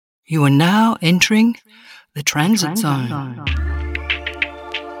You are now entering the Transit Zone.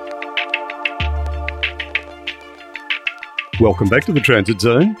 Welcome back to the Transit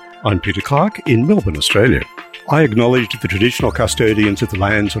Zone. I'm Peter Clark in Melbourne, Australia. I acknowledge the traditional custodians of the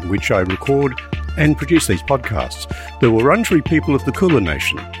lands on which I record and produce these podcasts, the Wurundjeri people of the Kulin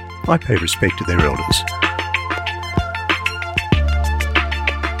Nation. I pay respect to their elders.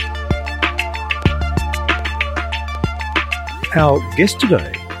 Our guest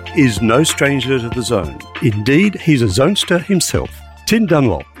today is no stranger to the Zone. Indeed, he's a Zonester himself. Tim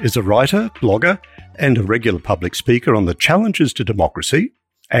Dunlop is a writer, blogger, and a regular public speaker on the challenges to democracy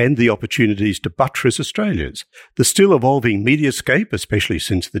and the opportunities to buttress Australia's, the still evolving mediascape, especially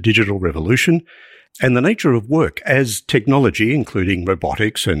since the digital revolution, and the nature of work as technology, including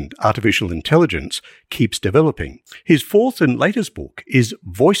robotics and artificial intelligence, keeps developing. His fourth and latest book is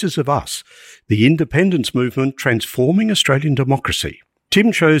Voices of Us, the independence movement transforming Australian democracy.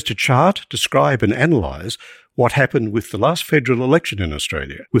 Tim chose to chart, describe and analyse what happened with the last federal election in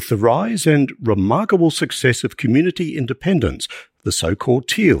Australia, with the rise and remarkable success of community independents, the so-called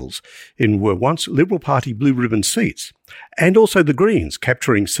Teals, in were once Liberal Party blue ribbon seats, and also the Greens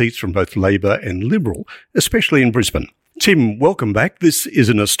capturing seats from both Labor and Liberal, especially in Brisbane. Tim, welcome back. This is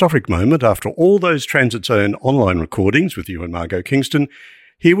an historic moment after all those Transit Zone online recordings with you and Margot Kingston.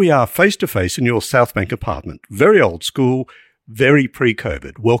 Here we are face-to-face in your Southbank apartment. Very old school, very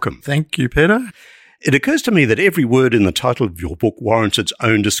pre-COVID. Welcome. Thank you, Peter. It occurs to me that every word in the title of your book warrants its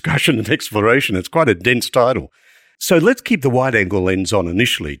own discussion and exploration. It's quite a dense title. So let's keep the wide-angle lens on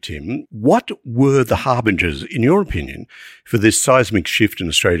initially, Tim. What were the harbingers, in your opinion, for this seismic shift in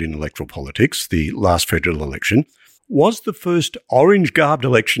Australian electoral politics, the last federal election? Was the first orange-garbed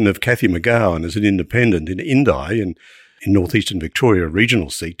election of Cathy McGowan as an independent in Indi and in northeastern Victoria regional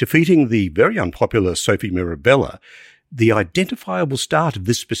seat, defeating the very unpopular Sophie Mirabella, the identifiable start of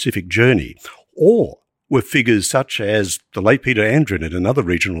this specific journey? Or were figures such as the late Peter Andren at another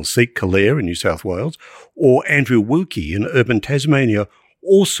regional seat, Calare in New South Wales, or Andrew Wilkie in urban Tasmania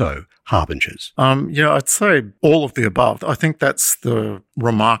also harbingers? I'd say all of the above. I think that's the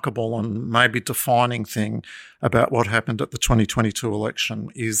remarkable and maybe defining thing about what happened at the 2022 election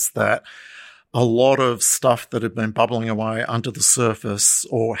is that a lot of stuff that had been bubbling away under the surface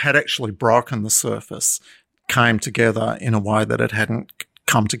or had actually broken the surface came together in a way that it hadn't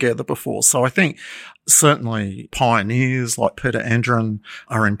come together before. So I think certainly pioneers like Peter Andren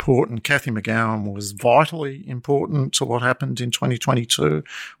are important. Cathy McGowan was vitally important to what happened in 2022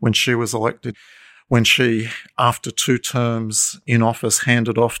 when she was elected. When she, after 2 terms in office,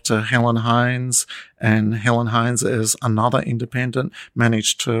 handed off to Helen Haines, and Helen Haines, as another independent,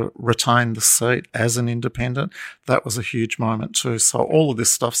 managed to retain the seat as an independent. That was a huge moment too. So all of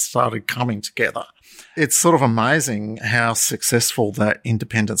this stuff started coming together. It's sort of amazing how successful that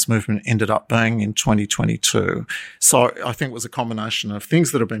independence movement ended up being in 2022. So I think it was a combination of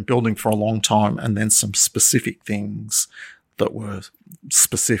things that have been building for a long time and then some specific things that were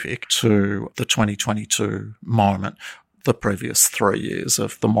specific to the 2022 moment. The previous 3 years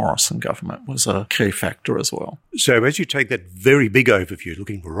of the Morrison government was a key factor as well. So as you take that very big overview,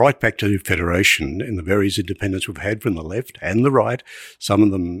 looking right back to Federation and the various independents we've had from the left and the right, some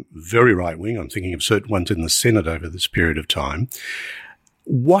of them very right-wing, I'm thinking of certain ones in the Senate over this period of time,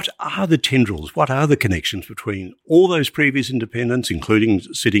 what are the tendrils, what are the connections between all those previous independents, including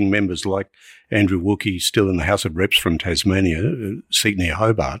sitting members like Andrew Wilkie, still in the House of Reps from Tasmania, seat near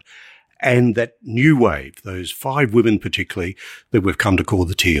Hobart, and that new wave, those 5 women particularly, that we've come to call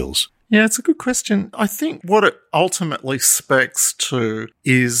the Teals? Yeah, it's a good question. I think what it ultimately speaks to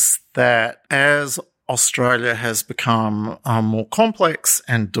is that as Australia has become a more complex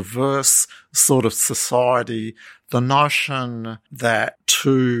and diverse sort of society, the notion that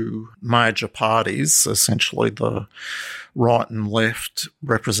 2 major parties, essentially the right and left,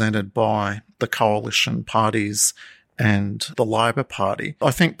 represented by the coalition parties and the Labor Party,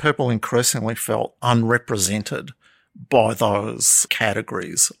 I think people increasingly felt unrepresented by those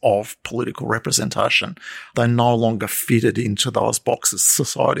categories of political representation. They no longer fitted into those boxes.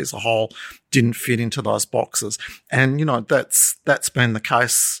 Society as a whole didn't fit into those boxes. And, that's been the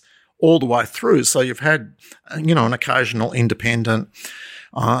case all the way through. So you've had, an occasional independent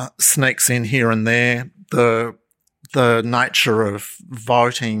sneaks in here and there. The nature of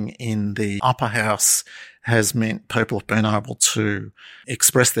voting in the upper house has meant people have been able to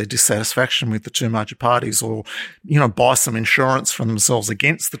express their dissatisfaction with the 2 major parties or, buy some insurance for themselves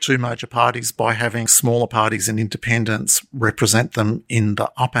against the 2 major parties by having smaller parties and independents represent them in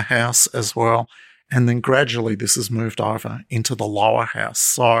the upper house as well. And then gradually this has moved over into the lower house.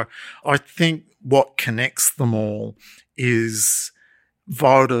 So I think what connects them all is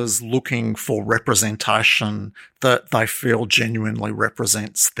voters looking for representation that they feel genuinely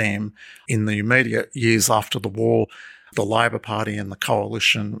represents them. In the immediate years after the war, the Labor Party and the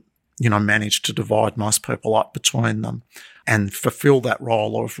Coalition, managed to divide most people up between them and fulfill that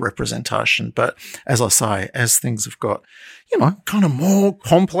role of representation. But as I say, as things have got, kind of more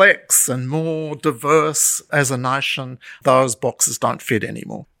complex and more diverse as a nation, those boxes don't fit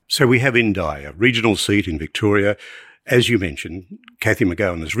anymore. So we have Indi, a regional seat in Victoria. As you mentioned, Cathy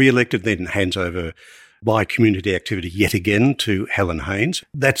McGowan is re-elected, then hands over by community activity yet again to Helen Haines.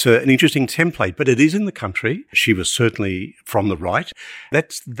 That's an interesting template, but it is in the country. She was certainly from the right.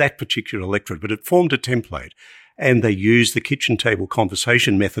 That's that particular electorate, but it formed a template. And they used the kitchen table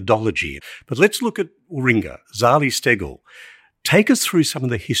conversation methodology. But let's look at Warringah, Zali Steggall. Take us through some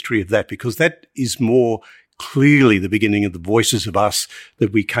of the history of that, because that is more clearly the beginning of the Voices of Us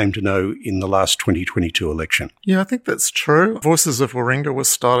that we came to know in the last 2022 election. Yeah, I think that's true. Voices of Warringah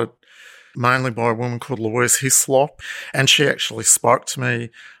was started mainly by a woman called Louise Hislop, and she actually spoke to me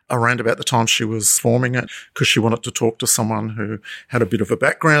around about the time she was forming it, because she wanted to talk to someone who had a bit of a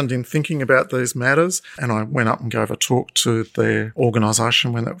background in thinking about these matters. And I went up and gave a talk to their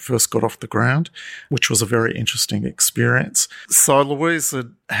organisation when it first got off the ground, which was a very interesting experience. So Louise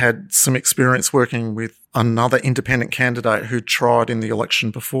had some experience working with another independent candidate who tried in the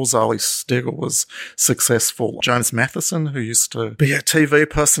election before Zali Steggall was successful, James Matheson, who used to be a TV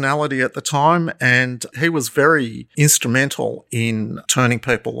personality at the time, and he was very instrumental in turning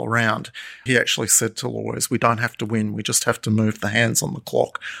people around. He actually said to Louise, we don't have to win, we just have to move the hands on the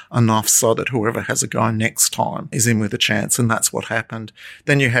clock enough so that whoever has a go next time is in with a chance, and that's what happened.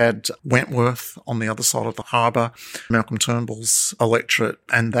 Then you had Wentworth on the other side of the harbour, Malcolm Turnbull's electorate,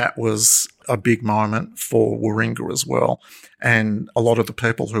 and that was a big moment for Warringah as well. And a lot of the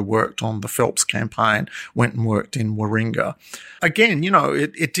people who worked on the Phelps campaign went and worked in Warringah. Again,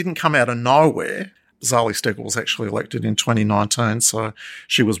 it didn't come out of nowhere. Zali Steggall was actually elected in 2019, so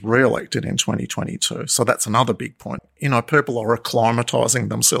she was re-elected in 2022. So that's another big point. People are acclimatising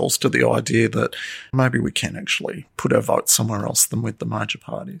themselves to the idea that maybe we can actually put our vote somewhere else than with the major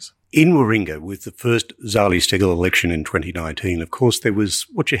parties. In Warringah, with the first Zali Steggall election in 2019, of course, there was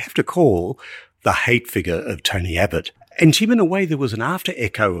what you have to call the hate figure of Tony Abbott. And Tim, in a way, there was an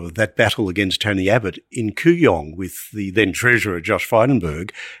after-echo of that battle against Tony Abbott in Kooyong with the then Treasurer Josh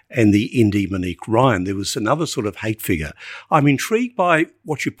Frydenberg and the Indi Monique Ryan. There was another sort of hate figure. I'm intrigued by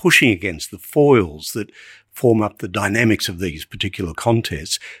what you're pushing against, the foils that form up the dynamics of these particular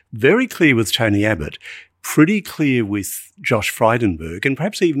contests. Very clear with Tony Abbott, pretty clear with Josh Frydenberg, and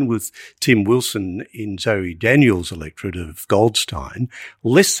perhaps even with Tim Wilson in Zoe Daniels' electorate of Goldstein,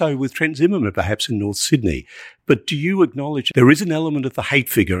 less so with Trent Zimmerman, perhaps in North Sydney. But do you acknowledge there is an element of the hate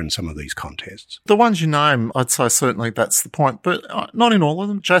figure in some of these contests? The ones you name, I'd say certainly that's the point, but not in all of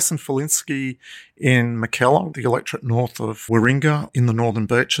them. Jason Falinski in Mackellar, the electorate north of Warringah, in the Northern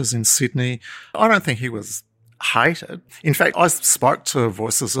Beaches in Sydney, I don't think he was hated. In fact, I spoke to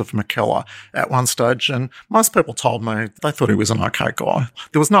Voices of Mackellar at one stage, and most people told me they thought he was an okay guy.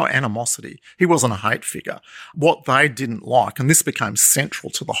 There was no animosity. He wasn't a hate figure. What they didn't like, and this became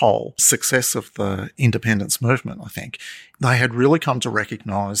central to the whole success of the independence movement, I think, they had really come to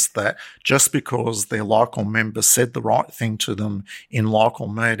recognise that just because their local members said the right thing to them in local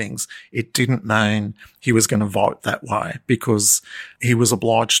meetings, it didn't mean he was going to vote that way, because he was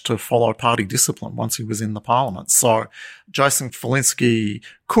obliged to follow party discipline once he was in the parliament. So Jason Falinski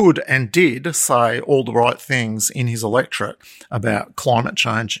could and did say all the right things in his electorate about climate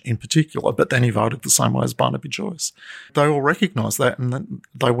change in particular, but then he voted the same way as Barnaby Joyce. They all recognised that, and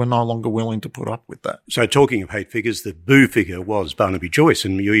they were no longer willing to put up with that. So talking of hate figures, the boo figure was Barnaby Joyce,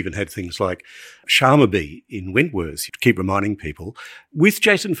 and you even had things like Sharmaby in Wentworth, to keep reminding people. With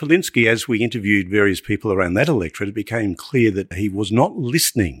Jason Falinski, as we interviewed various people around that electorate, it became clear that he was not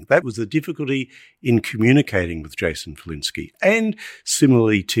listening. That was the difficulty in communicating with Jason Falinski. And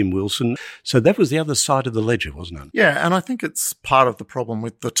similarly, Tim Wilson. So that was the other side of the ledger, wasn't it? Yeah, and I think it's part of the problem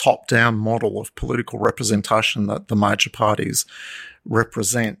with the top-down model of political representation that the major parties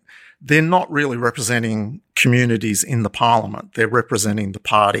represent. They're not really representing communities in the parliament. They're representing the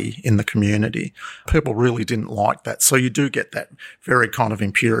party in the community. People really didn't like that. So you do get that very kind of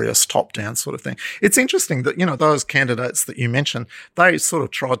imperious top-down sort of thing. It's interesting that, those candidates that you mentioned, they sort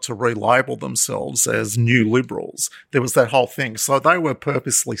of tried to relabel themselves as new liberals. There was that whole thing. So they were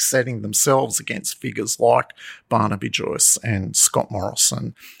purposely setting themselves against figures like Barnaby Joyce and Scott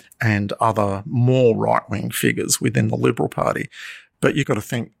Morrison and other more right-wing figures within the Liberal Party. But you've got to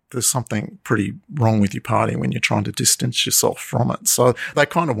think there's something pretty wrong with your party when you're trying to distance yourself from it. So they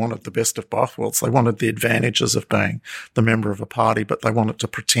kind of wanted the best of both worlds. They wanted the advantages of being the member of a party, but they wanted to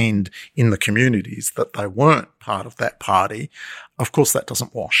pretend in the communities that they weren't part of that party. Of course, that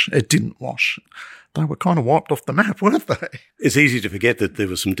doesn't wash. It didn't wash. They were kind of wiped off the map, weren't they? It's easy to forget that there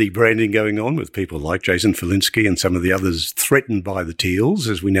was some debranding going on with people like Jason Falinski and some of the others threatened by the Teals,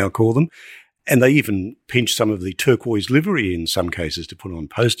 as we now call them. And they even pinched some of the turquoise livery in some cases to put on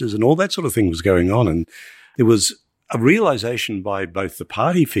posters, and all that sort of thing was going on. And there was a realisation by both the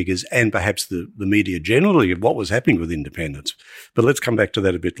party figures and perhaps the media generally of what was happening with independence. But let's come back to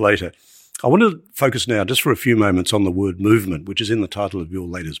that a bit later. I want to focus now just for a few moments on the word movement, which is in the title of your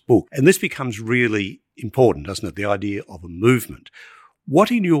latest book. And this becomes really important, doesn't it? The idea of a movement. What,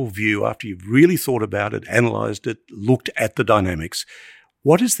 in your view, after you've really thought about it, analysed it, looked at the dynamics,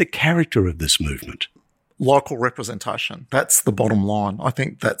 what is the character of this movement? Local representation. That's the bottom line. I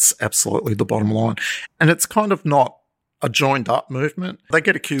think that's absolutely the bottom line. And it's kind of not a joined up movement. They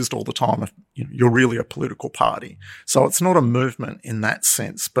get accused all the time of, you're really a political party. So it's not a movement in that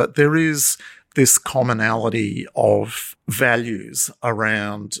sense, but there is this commonality of values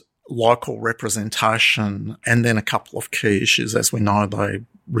around local representation, and then a couple of key issues. As we know, they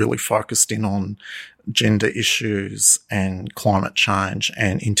really focused in on gender issues and climate change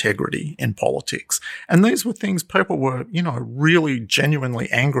and integrity in politics. And these were things people were, really genuinely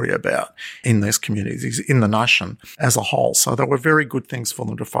angry about in these communities, in the nation as a whole. So they were very good things for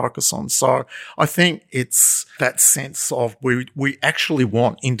them to focus on. So I think it's that sense of we actually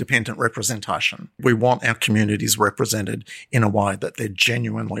want independent representation. We want our communities represented in a way that they're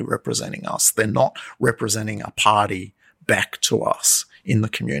genuinely representing us. They're not representing a party back to us in the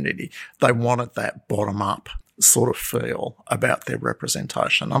community. They wanted that bottom-up sort of feel about their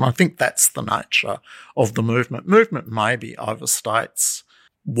representation. And I think that's the nature of the movement. Movement maybe overstates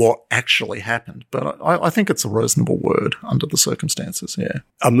what actually happened, but I think it's a reasonable word under the circumstances, yeah.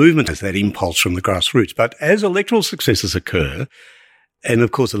 A movement has that impulse from the grassroots, but as electoral successes occur, and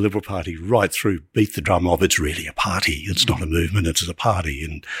of course the Liberal Party right through beat the drum of it's really a party, it's not a movement, it's a party,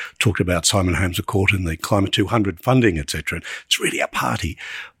 and talked about Simon Holmes à Court and the Climate 200 funding, etc. It's really a party.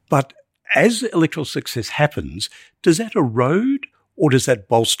 But as electoral success happens, does that erode or does that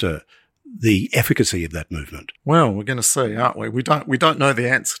bolster the efficacy of that movement? Well, we're going to see, aren't we? We don't know the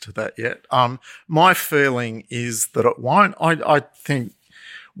answer to that yet. My feeling is that it won't. I think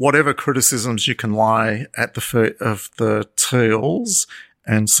whatever criticisms you can lay at the feet of the Teals,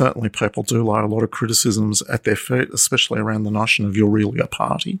 and certainly people do lay a lot of criticisms at their feet, especially around the notion of you're really a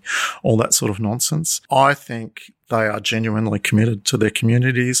party, all that sort of nonsense. I think they are genuinely committed to their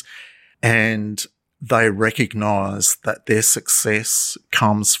communities and they recognise that their success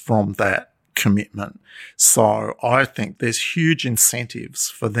comes from that commitment. So I think there's huge incentives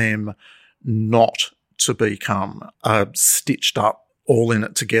for them not to become a stitched up, all in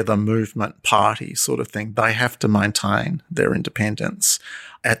it together movement party sort of thing. They have to maintain their independence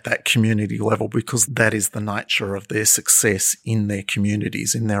at that community level because that is the nature of their success in their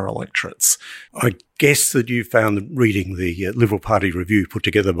communities, in their electorates. I guess that you found reading the Liberal Party review put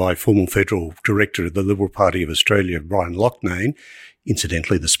together by former Federal Director of the Liberal Party of Australia, Brian Loughnane,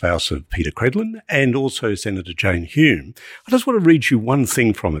 incidentally the spouse of Peter Credlin, and also Senator Jane Hume. I just want to read you one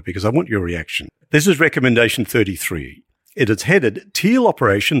thing from it because I want your reaction. This is recommendation 33. It is headed Teal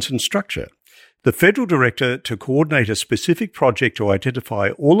Operations and Structure. The Federal Director to coordinate a specific project to identify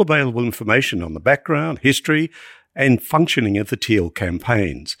all available information on the background, history and functioning of the Teal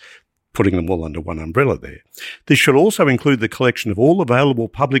campaigns, putting them all under one umbrella there. This should also include the collection of all available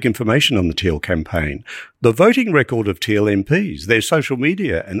public information on the Teal campaign, the voting record of Teal MPs, their social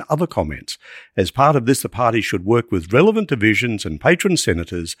media and other comments. As part of this, the party should work with relevant divisions and patron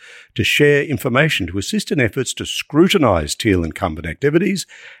senators to share information to assist in efforts to scrutinise Teal incumbent activities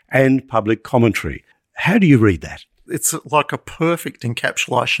and public commentary. How do you read that? It's like a perfect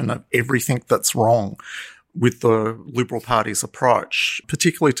encapsulation of everything that's wrong with the Liberal Party's approach,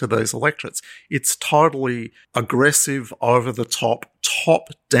 particularly to these electorates. It's totally aggressive, over the top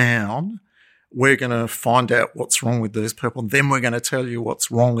down. We're going to find out what's wrong with these people, then we're going to tell you what's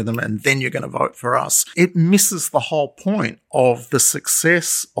wrong with them, and then you're going to vote for us. It misses the whole point of the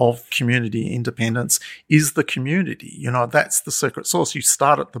success of community independence is the community. That's the secret sauce. You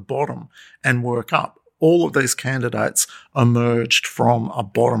start at the bottom and work up. all of these candidates emerged from a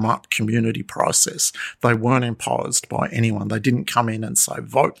bottom-up community process. They weren't imposed by anyone. They didn't come in and say,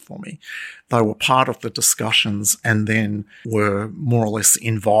 vote for me. They were part of the discussions and then were more or less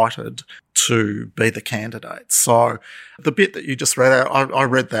invited to be the candidates. So the bit that you just read out, I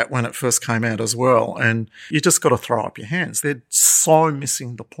read that when it first came out as well, and you just got to throw up your hands. They're so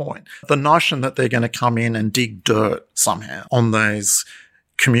missing the point. The notion that they're going to come in and dig dirt somehow on these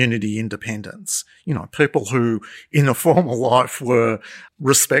community independents, people who in a former life were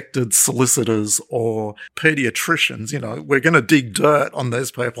respected solicitors or pediatricians, we're going to dig dirt on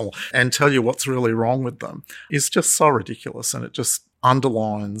these people and tell you what's really wrong with them, is just so ridiculous. And it just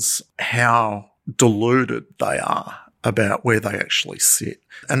underlines how deluded they are about where they actually sit.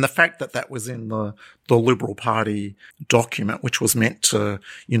 And the fact that that was in the Liberal Party document, which was meant to,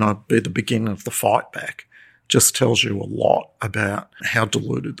 be the beginning of the fight back, just tells you a lot about how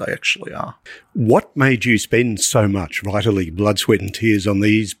deluded they actually are. What made you spend so much vitally blood, sweat and tears on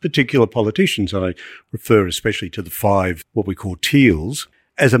these particular politicians? I refer especially to the 5, what we call teals.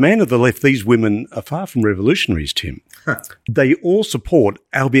 As a man of the left, these women are far from revolutionaries, Tim. They all support,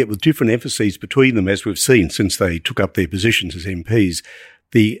 albeit with different emphases between them, as we've seen since they took up their positions as MPs,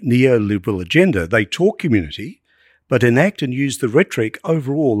 the neoliberal agenda. They talk community, but enact and use the rhetoric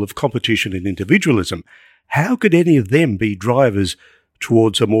overall of competition and individualism. How could any of them be drivers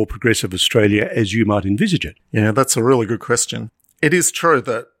towards a more progressive Australia as you might envisage it? Yeah, that's a really good question. It is true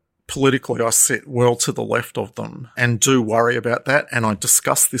that politically I sit well to the left of them and do worry about that. And I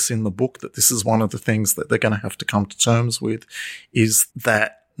discuss this in the book, that this is one of the things that they're going to have to come to terms with, is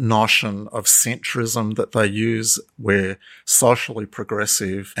that notion of centrism that they use, where socially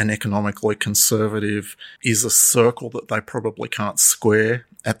progressive and economically conservative is a circle that they probably can't square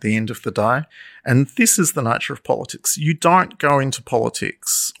at the end of the day. And this is the nature of politics. You don't go into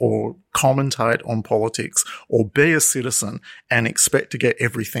politics or commentate on politics or be a citizen and expect to get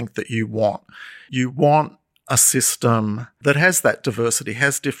everything that you want. You want a system that has that diversity,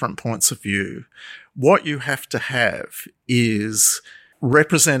 has different points of view. What you have to have is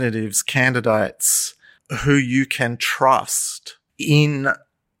representatives, candidates who you can trust in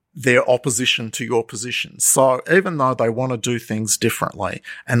their opposition to your position. So even though they want to do things differently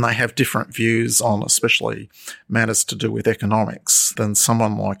and they have different views on especially matters to do with economics than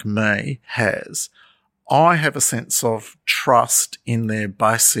someone like me has, I have a sense of trust in their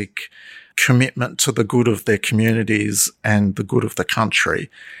basic commitment to the good of their communities and the good of the country,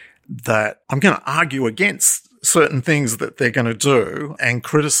 that I'm going to argue against certain things that they're going to do and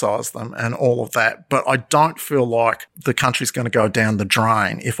criticise them and all of that. But I don't feel like the country's going to go down the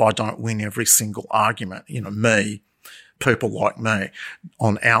drain if I don't win every single argument. People like me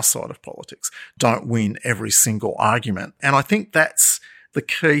on our side of politics don't win every single argument. And I think that's the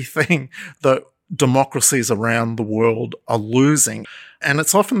key thing that democracies around the world are losing. And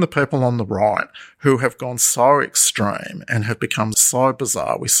it's often the people on the right who have gone so extreme and have become so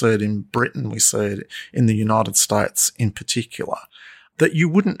bizarre. We see it in Britain, we see it in the United States in particular, that you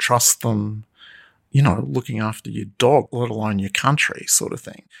wouldn't trust them, looking after your dog, let alone your country sort of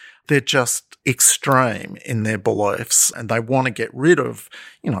thing. They're just extreme in their beliefs and they want to get rid of,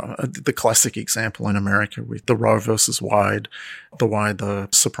 the classic example in America with the Roe versus Wade, the way the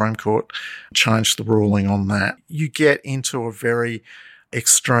Supreme Court changed the ruling on that. You get into a very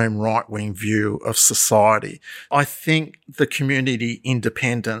extreme right-wing view of society. I think the community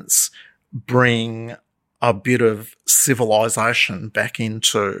independents bring a bit of civilization back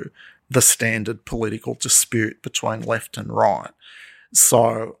into the standard political dispute between left and right.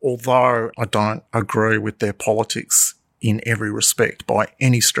 So although I don't agree with their politics in every respect by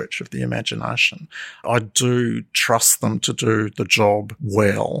any stretch of the imagination, I do trust them to do the job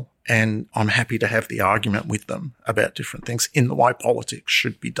well. And I'm happy to have the argument with them about different things in the way politics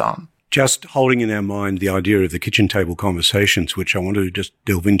should be done. Just holding in our mind the idea of the kitchen table conversations, which I want to just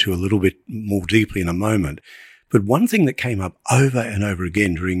delve into a little bit more deeply in a moment. But one thing that came up over and over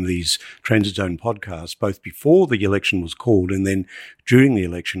again during these Transit Zone podcasts, both before the election was called and then during the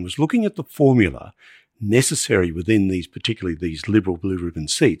election, was looking at the formula necessary within particularly these Liberal blue ribbon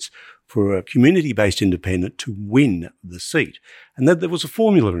seats for a community-based independent to win the seat. And that there was a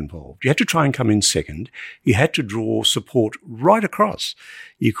formula involved. You had to try and come in second. You had to draw support right across.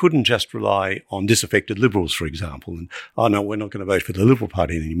 You couldn't just rely on disaffected Liberals, for example, and, oh no, we're not going to vote for the Liberal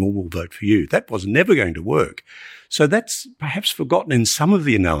Party anymore, we'll vote for you. That was never going to work. So that's perhaps forgotten in some of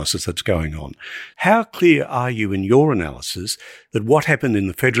the analysis that's going on. How clear are you in your analysis that what happened in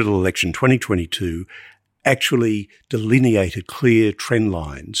the federal election 2022 actually delineated clear trend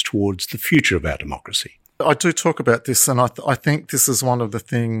lines towards the future of our democracy? I do talk about this, and I think this is one of the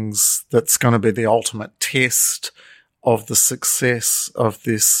things that's going to be the ultimate test of the success of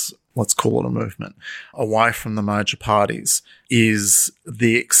this, let's call it a movement, away from the major parties, is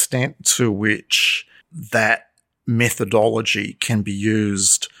the extent to which that methodology can be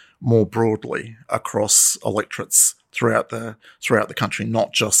used more broadly across electorates throughout the country,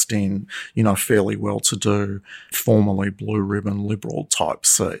 not just in, fairly well-to-do, formerly blue ribbon Liberal type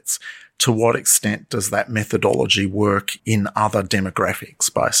seats. To what extent does that methodology work in other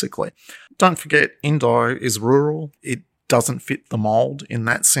demographics, basically? Don't forget, Indi is rural. It doesn't fit the mould in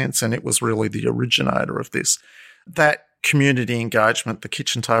that sense, and it was really the originator of this. That community engagement, the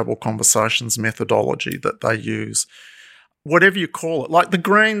kitchen table conversations methodology that they use, whatever you call it, like the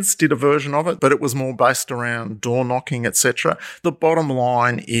Greens did a version of it, but it was more based around door knocking, etc. The bottom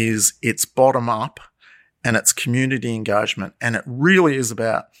line is it's bottom up and it's community engagement, and it really is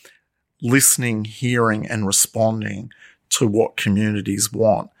about listening, hearing and responding to what communities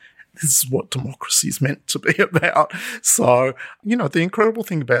want. This is what democracy is meant to be about. So, the incredible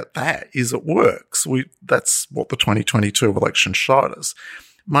thing about that is it works. That's what the 2022 election showed us.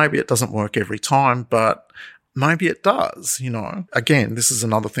 Maybe it doesn't work every time, but maybe it does, Again, this is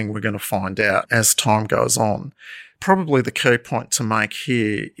another thing we're going to find out as time goes on. Probably the key point to make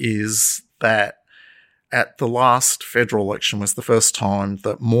here is that at the last federal election was the first time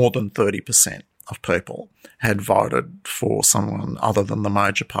that more than 30% of people had voted for someone other than the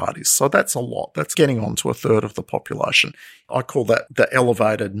major parties. So that's a lot. That's getting on to a third of the population. I call that the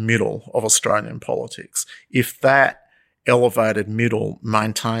elevated middle of Australian politics. If that elevated middle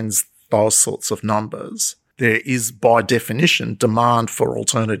maintains those sorts of numbers, there is, by definition, demand for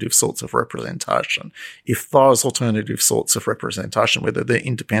alternative sorts of representation. If those alternative sorts of representation, whether they're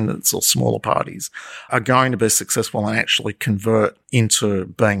independents or smaller parties, are going to be successful and actually convert into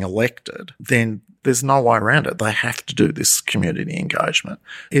being elected, then there's no way around it. They have to do this community engagement.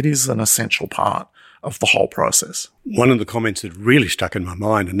 It is an essential part of the whole process. One of the comments that really stuck in my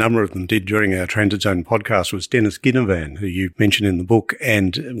mind, a number of them did during our Transit Zone podcast, was Dennis Ginnivan, who you mentioned in the book,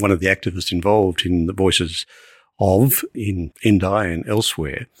 and one of the activists involved in the Voices of in Indi and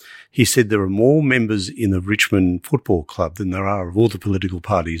elsewhere. He said there are more members in the Richmond Football Club than there are of all the political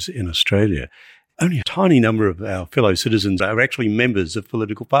parties in Australia. Only a tiny number of our fellow citizens are actually members of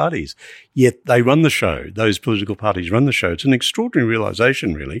political parties, yet they run the show. Those political parties run the show. It's an extraordinary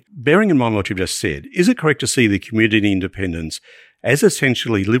realisation, really. Bearing in mind what you've just said, is it correct to see the community independents as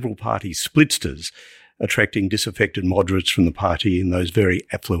essentially Liberal Party splitsters, attracting disaffected moderates from the party in those very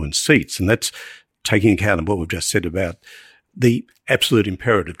affluent seats? And that's taking account of what we've just said about the absolute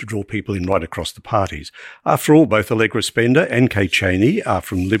imperative to draw people in right across the parties. After all, both Allegra Spender and Kate Chaney are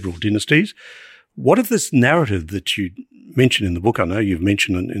from Liberal dynasties. What of this narrative that you mentioned in the book, I know you've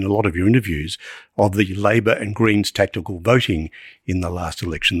mentioned in a lot of your interviews, of the Labor and Greens tactical voting in the last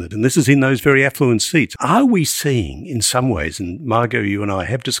election, and this is in those very affluent seats. Are we seeing, in some ways, and Margot, you and I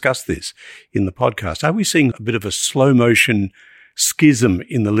have discussed this in the podcast, are we seeing a bit of a slow motion schism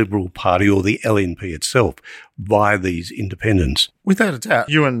in the Liberal Party or the LNP itself by these independents? Without a doubt.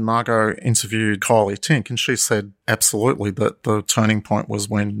 You and Margot interviewed Kylie Tink, and she said absolutely that the turning point was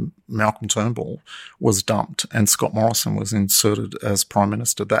when Malcolm Turnbull was dumped and Scott Morrison was inserted as Prime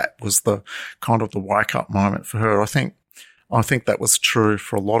Minister. That was the kind of the wake-up moment for her. I think that was true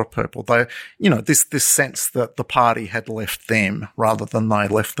for a lot of people. They, this sense that the party had left them rather than they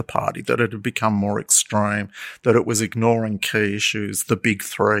left the party, that it had become more extreme, that it was ignoring key issues, the big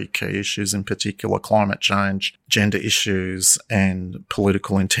three key issues in particular, climate change, gender issues, and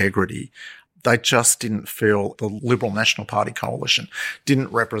political integrity. They just didn't feel the Liberal National Party coalition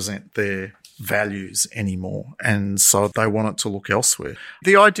didn't represent their values anymore, and so they wanted to look elsewhere.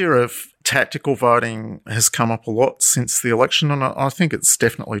 The idea of tactical voting has come up a lot since the election, and I think it's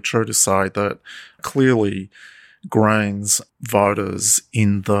definitely true to say that clearly Greens voters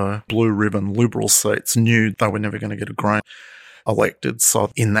in the blue ribbon Liberal seats knew they were never going to get a Green elected.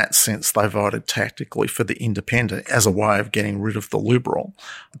 So in that sense, they voted tactically for the independent as a way of getting rid of the Liberal.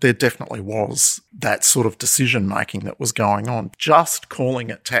 There definitely was that sort of decision-making that was going on. Just calling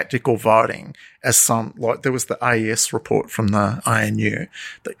it tactical voting as there was the AES report from the ANU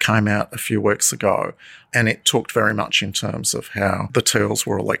that came out a few weeks ago, and it talked very much in terms of how the Teals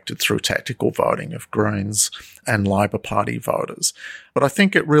were elected through tactical voting of Greens and Labor Party voters. But I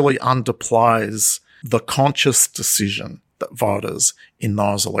think it really underplays the conscious decision that voters in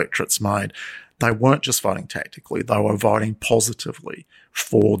those electorates made. They weren't just voting tactically, they were voting positively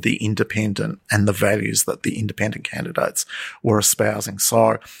for the independent and the values that the independent candidates were espousing.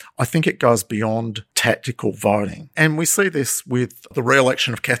 So I think it goes beyond tactical voting. And we see this with the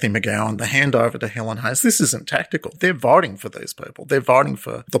re-election of Cathy McGowan, the handover to Helen Hayes. This isn't tactical. They're voting for these people. They're voting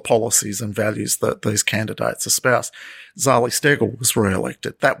for the policies and values that these candidates espouse. Zali Steggall was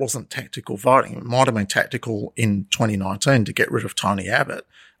re-elected. That wasn't tactical voting. It might have been tactical in 2019 to get rid of Tony Abbott,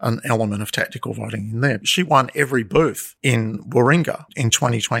 an element of tactical voting in there. She won every booth in Warringah in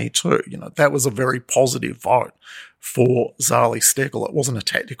 2022. That was a very positive vote for Zali Steggall. It wasn't a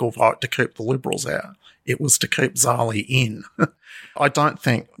tactical vote to keep the Liberals out. It was to keep Zali in. I don't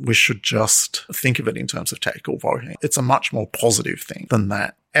think we should just think of it in terms of tactical voting. It's a much more positive thing than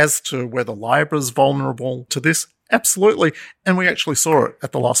that. As to whether Labor is vulnerable to this, absolutely. And we actually saw it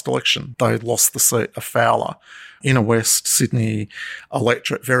at the last election. They lost the seat of Fowler. Inner West Sydney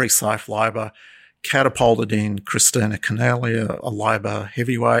electorate, very safe Labor, catapulted in Christina Keneally, a Labor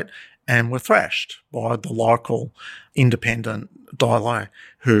heavyweight, and were thrashed by the local independent Dailey,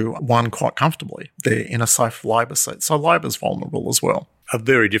 who won quite comfortably there in a safe Labor seat. So Labor's vulnerable as well. A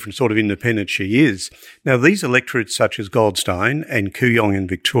very different sort of independent she is. Now, these electorates such as Goldstein and Kooyong in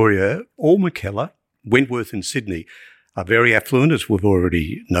Victoria, or Mackellar, Wentworth in Sydney, are very affluent, as we've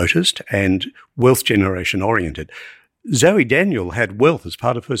already noticed, and wealth generation oriented. Zoe Daniel had wealth as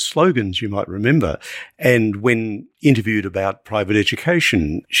part of her slogans, you might remember. And when interviewed about private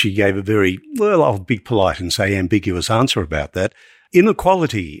education, she gave a very, I'll be polite and say ambiguous answer about that.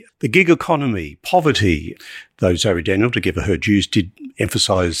 Inequality, the gig economy, poverty. Though Zoe Daniel, to give her dues, did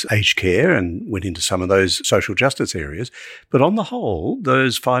emphasise aged care and went into some of those social justice areas. But on the whole,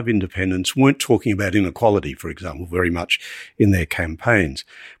 those 5 independents weren't talking about inequality, for example, very much in their campaigns.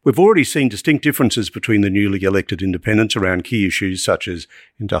 We've already seen distinct differences between the newly elected independents around key issues such as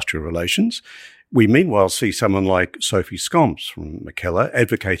industrial relations. We meanwhile see someone like Sophie Scomps from Mackellar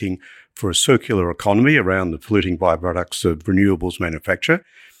advocating for a circular economy around the polluting byproducts of renewables manufacture.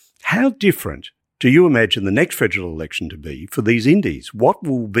 How different do you imagine the next federal election to be for these indies? What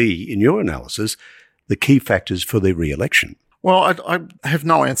will be, in your analysis, the key factors for their re-election? Well, I have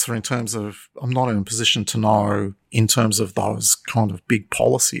no answer in terms of, I'm not in a position to know in terms of those kind of big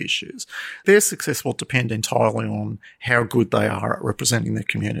policy issues. Their success will depend entirely on how good they are at representing their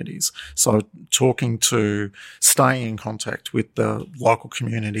communities. So staying in contact with the local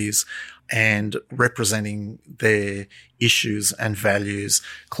communities and representing their issues and values.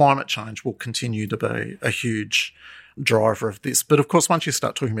 Climate change will continue to be a huge driver of this. But of course, once you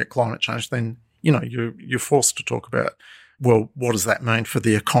start talking about climate change, then, you're forced to talk about, well, what does that mean for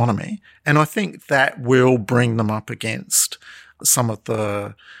the economy? And I think that will bring them up against some of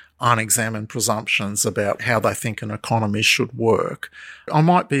the unexamined presumptions about how they think an economy should work. I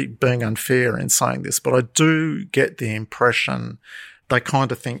might be being unfair in saying this, but I do get the impression they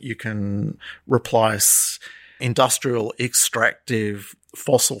kind of think you can replace industrial, extractive,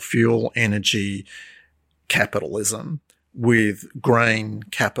 fossil fuel energy capitalism with green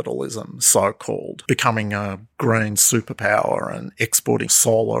capitalism, so-called, becoming a green superpower and exporting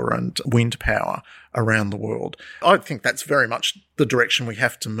solar and wind power around the world. I think that's very much the direction we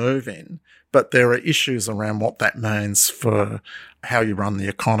have to move in, but there are issues around what that means for how you run the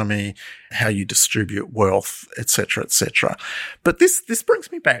economy, how you distribute wealth, etc., etc. But this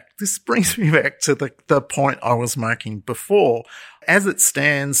brings me back to the point I was making before. As it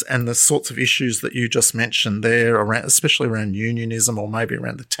stands, and the sorts of issues that you just mentioned there, around, especially around unionism or maybe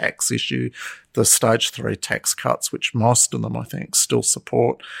around the tax issue, the stage 3 tax cuts, which most of them, I think, still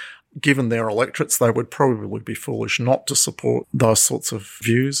support. Given their electorates, they would probably be foolish not to support those sorts of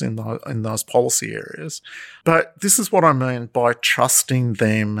views in those policy areas. But this is what I mean by trusting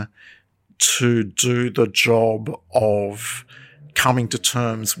them to do the job of coming to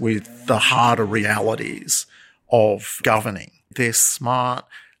terms with the harder realities of governing. They're smart.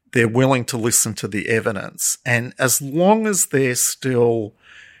 They're willing to listen to the evidence. And as long as they're still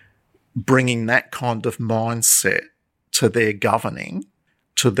bringing that kind of mindset to their governing,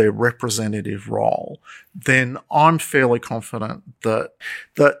 to their representative role, then I'm fairly confident that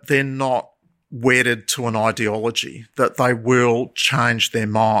they're not wedded to an ideology, that they will change their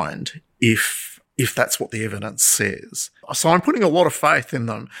mind if that's what the evidence says. So I'm putting a lot of faith in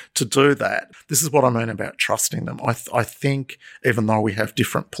them to do that. This is what I mean about trusting them. I think, even though we have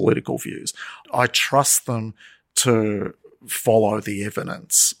different political views, I trust them to follow the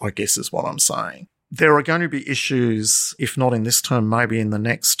evidence, I guess is what I'm saying. There are going to be issues, if not in this term, maybe in the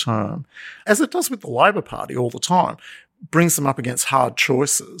next term, as it does with the Labor Party all the time, brings them up against hard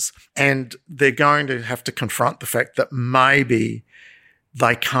choices. And they're going to have to confront the fact that maybe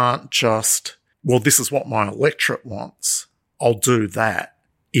they can't just, well, this is what my electorate wants, I'll do that,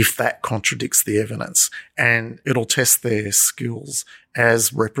 if that contradicts the evidence. And it'll test their skills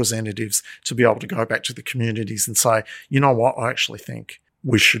as representatives to be able to go back to the communities and say, you know what, I actually think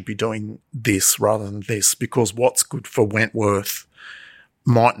we should be doing this rather than this, because what's good for Wentworth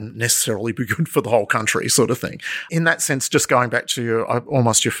mightn't necessarily be good for the whole country, sort of thing. In that sense, just going back to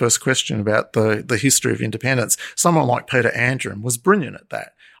almost your first question about the history of independence, someone like Peter Andren was brilliant at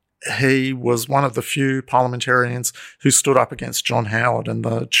that. He was one of the few parliamentarians who stood up against John Howard and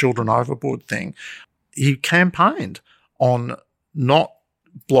the Children Overboard thing. He campaigned on not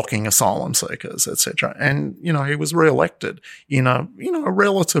blocking asylum seekers, etc. And, he was re-elected in a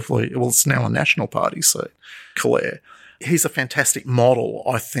relatively, well, it's now a National Party seat, Clare. He's a fantastic model,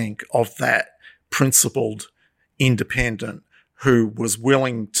 I think, of that principled independent who was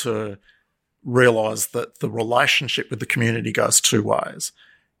willing to realise that the relationship with the community goes two ways,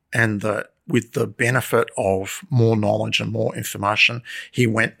 and that with the benefit of more knowledge and more information, he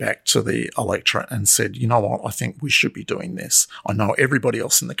went back to the electorate and said, you know what, I think we should be doing this. I know everybody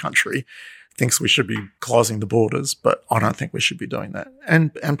else in the country thinks we should be closing the borders, but I don't think we should be doing that.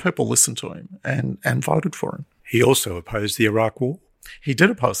 And people listened to him and voted for him. He also opposed the Iraq War. He did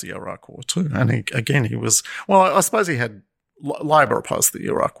oppose the Iraq War too. And he was, well, I suppose he had, Labor opposed the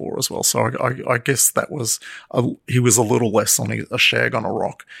Iraq War as well. So I guess that was, he was a little less on a shag on a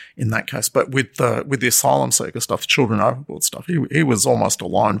rock in that case. But with the asylum seeker stuff, the Children Overboard stuff, he was almost a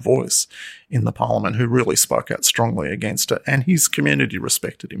lone voice in the parliament who really spoke out strongly against it. And his community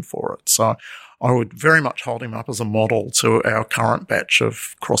respected him for it. So I would very much hold him up as a model to our current batch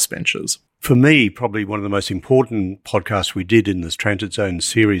of crossbenchers. For me, probably one of the most important podcasts we did in this Transit Zone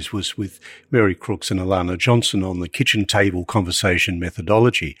series was with Mary Crooks and Alana Johnson on the kitchen table conversation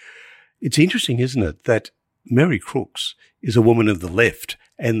methodology. It's interesting, isn't it, that Mary Crooks is a woman of the left,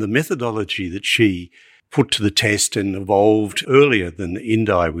 and the methodology that she put to the test and evolved earlier than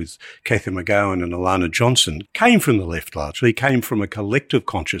Indi with Cathy McGowan and Alana Johnson came from the left largely, came from a collective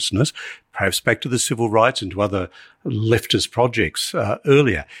consciousness, perhaps back to the civil rights and to other leftist projects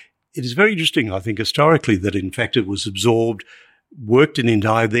earlier. It is very interesting, I think, historically, that in fact it was absorbed, worked in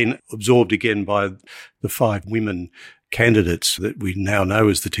Indi, then absorbed again by the 5 women candidates that we now know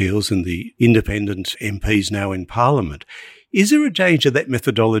as the Teals and the independent MPs now in Parliament. Is there a danger that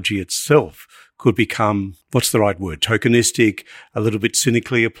methodology itself could become, what's the right word, tokenistic, a little bit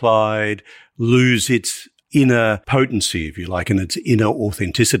cynically applied, lose its inner potency, if you like, and its inner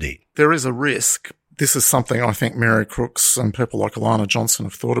authenticity? There is a risk. This is something I think Mary Crooks and people like Alana Johnson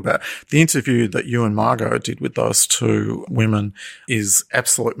have thought about. The interview that you and Margot did with those 2 women is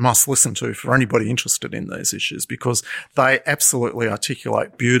absolute must listen to for anybody interested in these issues, because they absolutely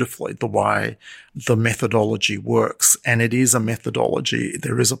articulate beautifully the way the methodology works. And it is a methodology.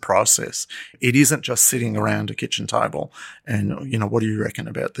 There is a process. It isn't just sitting around a kitchen table and, what do you reckon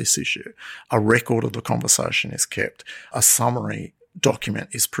about this issue? A record of the conversation is kept. A summary document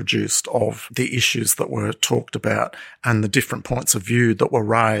is produced of the issues that were talked about and the different points of view that were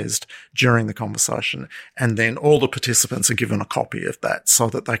raised during the conversation. And then all the participants are given a copy of that so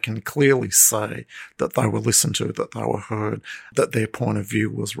that they can clearly say that they were listened to, that they were heard, that their point of view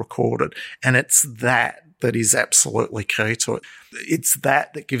was recorded. And it's that is absolutely key to it. It's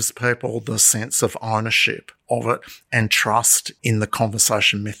that gives people the sense of ownership of it and trust in the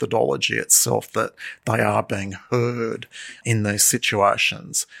conversation methodology itself, that they are being heard in these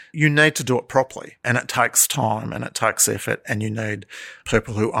situations. You need to do it properly, and it takes time and it takes effort, and you need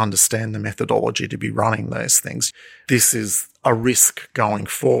people who understand the methodology to be running these things. This is a risk going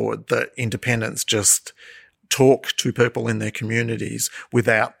forward, that independents just talk to people in their communities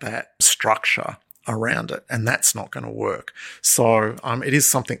without that structure around it, and that's not going to work. So it is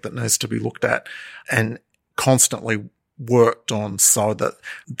something that needs to be looked at and constantly worked on so that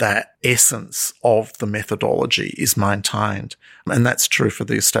that essence of the methodology is maintained. And that's true for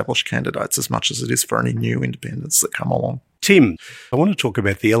the established candidates as much as it is for any new independents that come along. Tim, I want to talk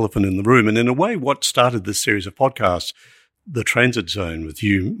about the elephant in the room, and in a way what started this series of podcasts, The Transit Zone with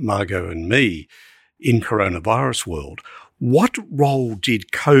you, Margot and me, in coronavirus world. What role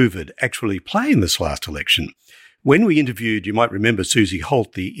did COVID actually play in this last election? When we interviewed, you might remember, Susie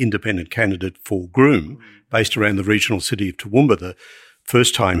Holt, the independent candidate for Groom, based around the regional city of Toowoomba, the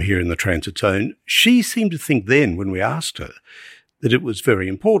first time here in the Transit Zone, she seemed to think then, when we asked her, that it was very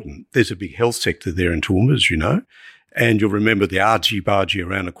important. There's a big health sector there in Toowoomba, as you know, and you'll remember the argy-bargy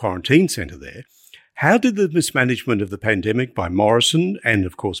around a quarantine centre there. How did the mismanagement of the pandemic by Morrison and,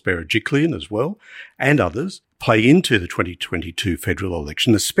 of course, Berejiklian as well, and others, play into the 2022 federal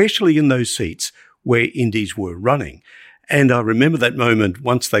election, especially in those seats where Indies were running? And I remember that moment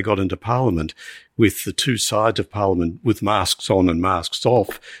once they got into Parliament with the two sides of Parliament with masks on and masks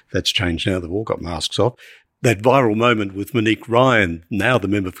off. That's changed now. They've all got masks off. That viral moment with Monique Ryan, now the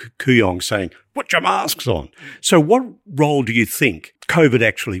member for Kooyong, saying, put your masks on. So what role do you think COVID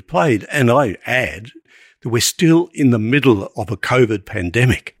actually played? And I add that we're still in the middle of a COVID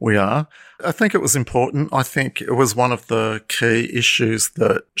pandemic. We are. I think it was important. I think it was one of the key issues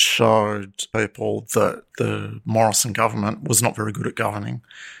that showed people that the Morrison government was not very good at governing.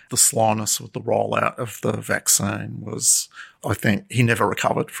 The slowness of the rollout of the vaccine was, I think, he never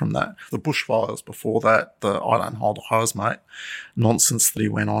recovered from that. The bushfires before that, the I don't hold a hose, mate, nonsense that he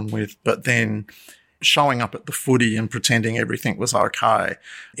went on with. But then showing up at the footy and pretending everything was okay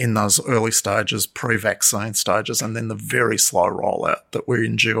in those early stages, pre-vaccine stages, and then the very slow rollout that we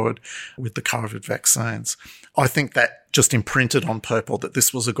endured with the COVID vaccines. I think that just imprinted on people that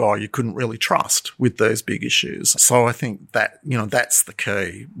this was a guy you couldn't really trust with these big issues. So I think that, that's the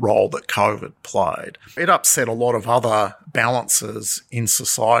key role that COVID played. It upset a lot of other balances in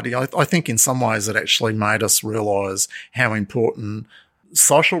society. I think in some ways it actually made us realise how important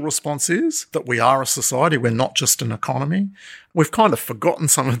social response is, that we are a society, we're not just an economy. We've kind of forgotten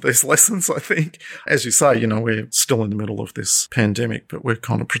some of these lessons, I think. As you say, we're still in the middle of this pandemic, but we're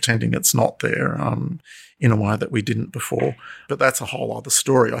kind of pretending it's not there in a way that we didn't before. But that's a whole other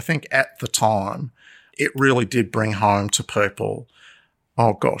story. I think at the time, it really did bring home to people,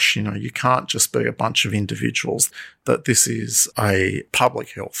 oh gosh, you can't just be a bunch of individuals, that this is a public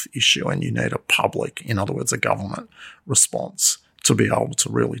health issue and you need a public, in other words, a government response to be able to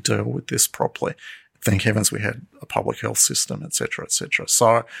really deal with this properly. Thank heavens we had a public health system, et cetera, et cetera.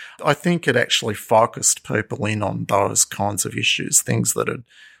 So I think it actually focused people in on those kinds of issues, things that had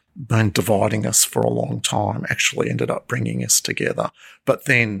been dividing us for a long time actually ended up bringing us together. But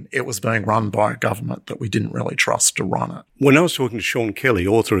then it was being run by a government that we didn't really trust to run it. When I was talking to Sean Kelly,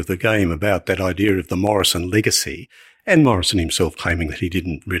 author of The Game, about that idea of the Morrison legacy, and Morrison himself claiming that he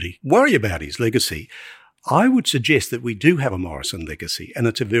didn't really worry about his legacy, I would suggest that we do have a Morrison legacy, and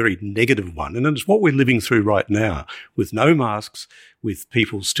it's a very negative one. And it's what we're living through right now, with no masks, with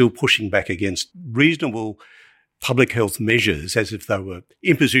people still pushing back against reasonable public health measures as if they were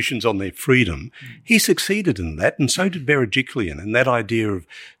impositions on their freedom. He succeeded in that, and so did Berejiklian. And that idea of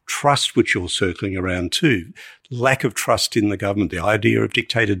trust, which you're circling around too, lack of trust in the government, the idea of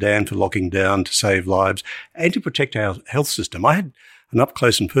Dictator Dan for locking down to save lives and to protect our health system. I had an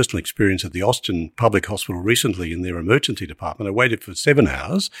up-close and personal experience at the Austin Public Hospital recently in their emergency department. I waited for 7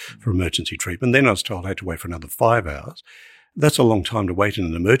 hours for emergency treatment. Then I was told I had to wait for another 5 hours. That's a long time to wait in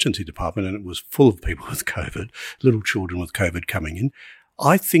an emergency department, and it was full of people with COVID, little children with COVID coming in.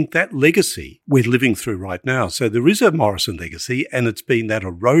 I think that legacy we're living through right now. So there is a Morrison legacy, and it's been that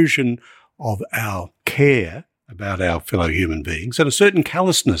erosion of our care about our fellow human beings, and a certain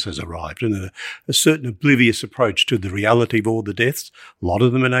callousness has arrived and a certain oblivious approach to the reality of all the deaths, a lot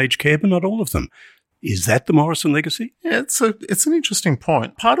of them in aged care, but not all of them. Is that the Morrison legacy? Yeah, it's an interesting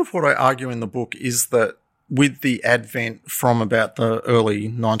point. Part of what I argue in the book is that with the advent from about the early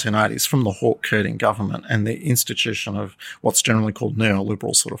 1980s, from the Hawke-Keating government and the institution of what's generally called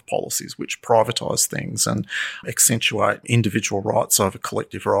neoliberal sort of policies, which privatise things and accentuate individual rights over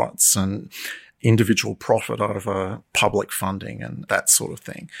collective rights and individual profit over public funding and that sort of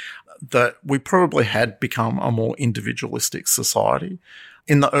thing, that we probably had become a more individualistic society.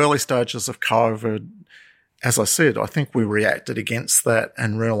 In the early stages of COVID, as I said, I think we reacted against that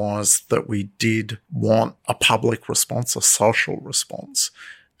and realised that we did want a public response, a social response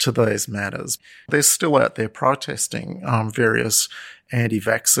to these matters. They're still out there protesting, various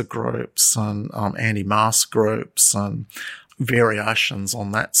anti-vaxxer groups and anti-mask groups and variations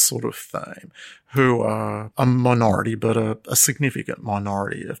on that sort of theme, who are a minority, but a significant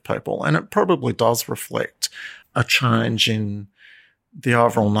minority of people. And it probably does reflect a change in the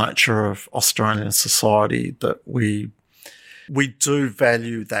overall nature of Australian society, that we do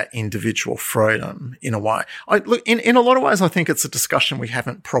value that individual freedom in a way. In a lot of ways, I think it's a discussion we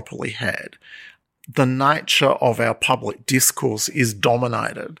haven't properly had. The nature of our public discourse is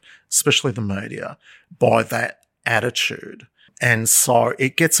dominated, especially the media, by that attitude. And so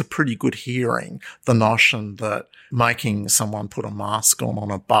it gets a pretty good hearing, the notion that making someone put a mask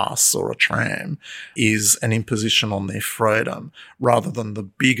on a bus or a tram is an imposition on their freedom, rather than the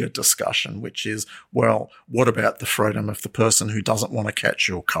bigger discussion, which is, well, what about the freedom of the person who doesn't want to catch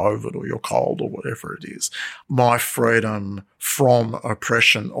your COVID or your cold or whatever it is? My freedom from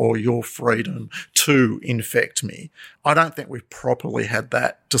oppression or your freedom to infect me. I don't think we've properly had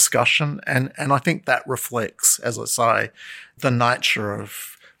that discussion. And I think that reflects, as I say, the nature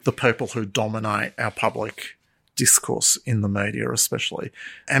of the people who dominate our public discourse in the media, especially.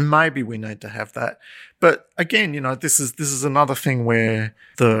 And maybe we need to have that. But again, this is another thing where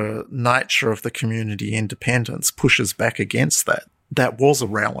the nature of the community independence pushes back against that. That was a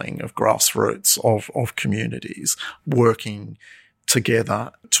rallying of grassroots, of communities working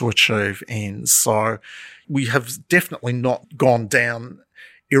together to achieve ends. So we have definitely not gone down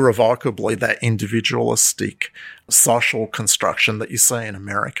irrevocably that individualistic social construction that you see in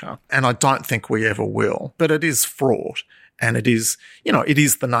America. And I don't think we ever will. But it is fraught. And it is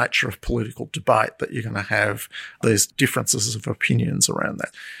the nature of political debate that you're going to have these differences of opinions around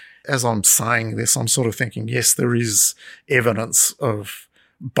that. As I'm saying this, I'm sort of thinking, yes, there is evidence of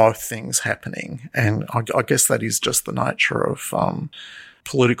both things happening. And I guess that is just the nature of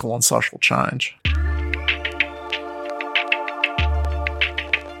political and social change.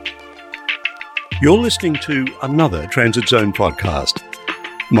 You're listening to another Transit Zone podcast.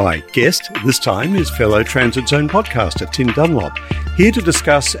 My guest this time is fellow Transit Zone podcaster Tim Dunlop, here to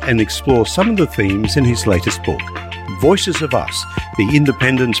discuss and explore some of the themes in his latest book, Voices of Us, the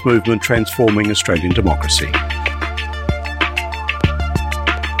Independence Movement Transforming Australian Democracy.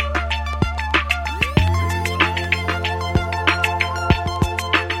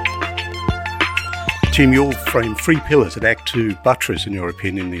 Tim, you'll frame three pillars that act to buttress, in your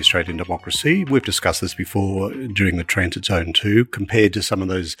opinion, the Australian democracy. We've discussed this before during the Transit Zone 2, compared to some of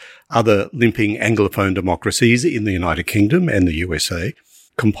those other limping Anglophone democracies in the United Kingdom and the USA.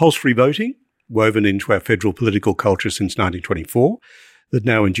 Compulsory voting, woven into our federal political culture since 1924, that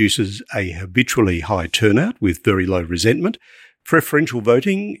now induces a habitually high turnout with very low resentment. Preferential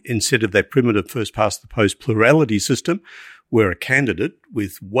voting instead of that primitive first-past-the-post plurality system, where a candidate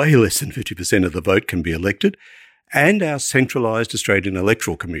with way less than 50% of the vote can be elected, and our centralised Australian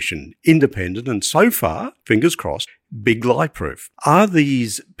Electoral Commission, independent and so far, fingers crossed, big lie-proof. Are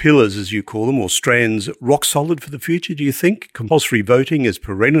these pillars, as you call them, or strands, rock solid for the future, do you think? Compulsory voting is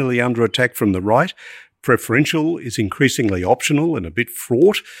perennially under attack from the right. Preferential is increasingly optional and a bit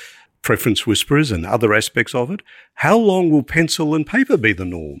fraught. Preference whisperers and other aspects of it. How long will pencil and paper be the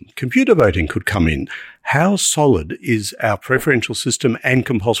norm? Computer voting could come in. How solid is our preferential system and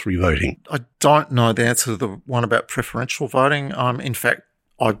compulsory voting? I don't know the answer to the one about preferential voting. In fact,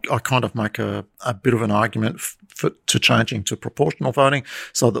 I kind of make a bit of an argument to changing to proportional voting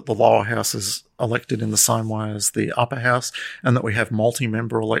so that the lower house is elected in the same way as the upper house and that we have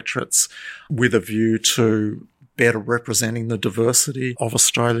multi-member electorates with a view to better representing the diversity of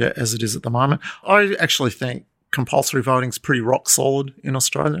Australia as it is at the moment. I actually think compulsory voting is pretty rock solid in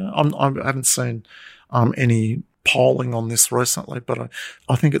Australia. I haven't seen any polling on this recently, but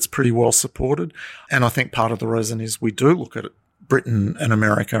I think it's pretty well supported. And I think part of the reason is we do look at Britain and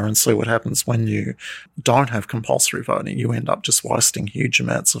America and see what happens when you don't have compulsory voting. You end up just wasting huge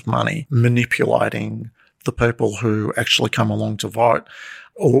amounts of money manipulating the people who actually come along to vote,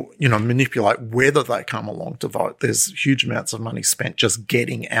 or, manipulate whether they come along to vote. There's huge amounts of money spent just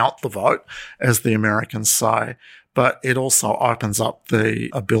getting out the vote, as the Americans say. But it also opens up the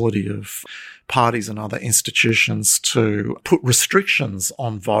ability of parties and other institutions to put restrictions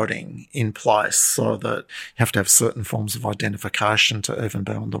on voting in place so that you have to have certain forms of identification to even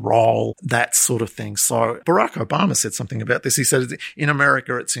be on the roll, that sort of thing. So Barack Obama said something about this. He said in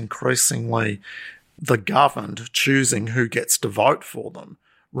America it's increasingly the governed choosing who gets to vote for them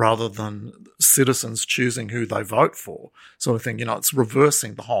rather than citizens choosing who they vote for, sort of thing. It's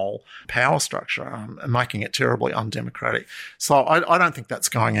reversing the whole power structure and making it terribly undemocratic. So I don't think that's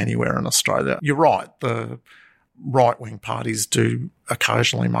going anywhere in Australia. You're right, the right-wing parties do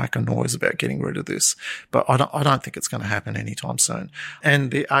occasionally make a noise about getting rid of this, but I don't think it's going to happen anytime soon.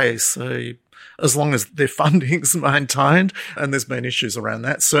 And the AEC, as long as their funding's maintained, and there's been issues around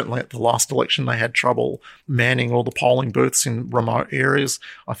that. Certainly at the last election, they had trouble manning all the polling booths in remote areas.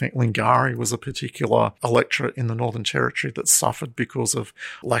 I think Lingiari was a particular electorate in the Northern Territory that suffered because of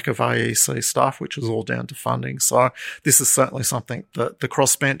lack of AEC staff, which was all down to funding. So this is certainly something that the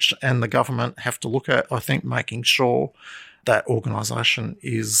crossbench and the government have to look at, I think, making sure that organisation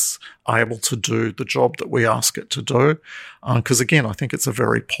is able to do the job that we ask it to do. Because, again, I think it's a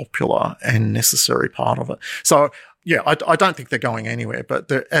very popular and necessary part of it. So, yeah, I don't think they're going anywhere,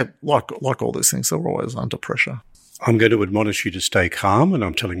 but like all these things, they're always under pressure. I'm going to admonish you to stay calm, and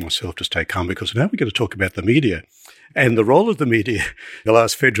I'm telling myself to stay calm because now we're going to talk about the media and the role of the media in the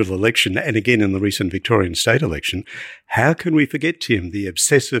last federal election and again in the recent Victorian state election. How can we forget, Tim, the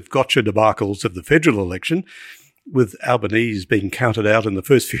obsessive gotcha debacles of the federal election, with Albanese being counted out in the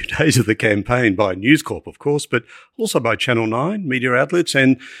first few days of the campaign by News Corp, of course, but also by Channel 9, media outlets,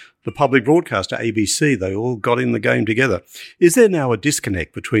 and the public broadcaster ABC. They all got in the game together. Is there now a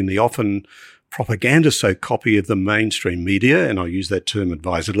disconnect between the often propaganda-soaked copy of the mainstream media, and I use that term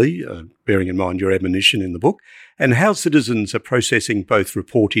advisedly, bearing in mind your admonition in the book, and how citizens are processing both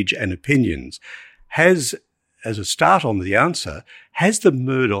reportage and opinions. As a start on the answer, has the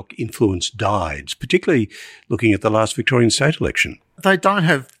Murdoch influence died, particularly looking at the last Victorian state election? They don't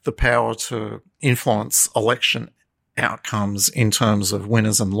have the power to influence election outcomes in terms of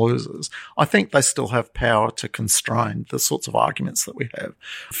winners and losers. I think they still have power to constrain the sorts of arguments that we have.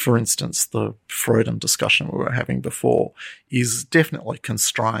 For instance, the freedom discussion we were having before is definitely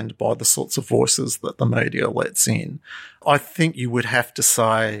constrained by the sorts of voices that the media lets in. I think you would have to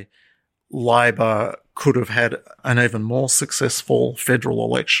say Labor could have had an even more successful federal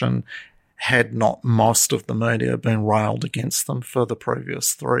election had not most of the media been railed against them for the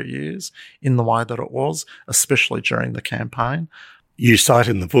previous 3 years in the way that it was, especially during the campaign. You cite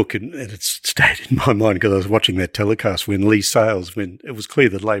in the book, and it stayed in my mind because I was watching that telecast when Lee Sales, when it was clear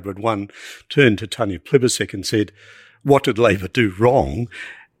that Labor had won, turned to Tanya Plibersek and said, "What did Labor do wrong?"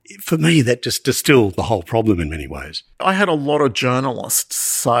 For me, that just distilled the whole problem in many ways. I had a lot of journalists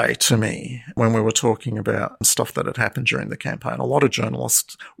say to me when we were talking about stuff that had happened during the campaign, a lot of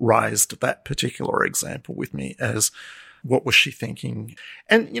journalists raised that particular example with me as, what was she thinking?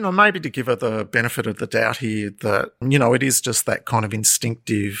 And, maybe to give her the benefit of the doubt here that, it is just that kind of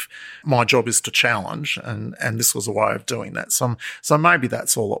instinctive, my job is to challenge, and this was a way of doing that. So maybe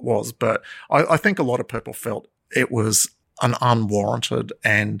that's all it was. But I think a lot of people felt it was an unwarranted.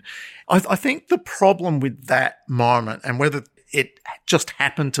 And I think the problem with that moment, and whether it just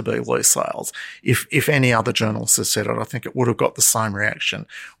happened to be Lee Sales, if any other journalist has said it, I think it would have got the same reaction,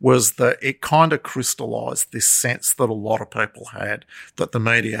 was that it kind of crystallised this sense that a lot of people had that the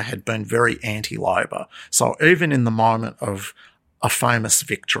media had been very anti-Labor. So even in the moment of a famous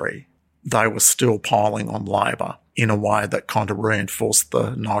victory, they were still piling on Labor in a way that kind of reinforced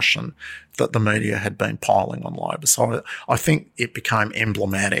the notion that the media had been piling on Labor. So I think it became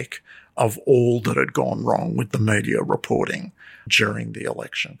emblematic of all that had gone wrong with the media reporting during the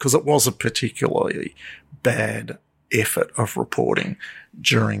election, because it was a particularly bad effort of reporting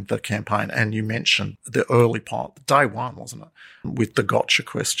during the campaign. And you mentioned the early part, day one, wasn't it, with the gotcha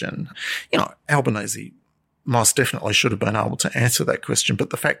question. Albanese most definitely should have been able to answer that question, but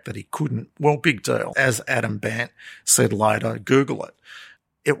the fact that he couldn't, well, big deal. As Adam Bandt said later, Google it.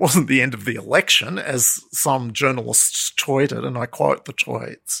 It wasn't the end of the election, as some journalists tweeted, and I quote the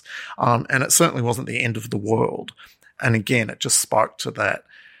tweets, and it certainly wasn't the end of the world. And again, it just spoke to that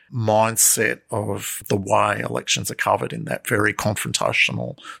mindset of the way elections are covered in that very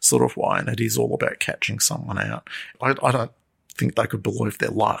confrontational sort of way, and it is all about catching someone out. I don't think they could believe their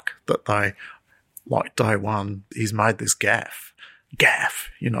luck that they, like day one, he's made this gaffe,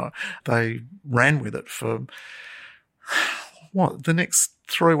 They ran with it for, the next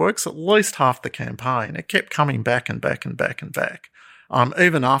 3 weeks, at least half the campaign. It kept coming back and back and back and back.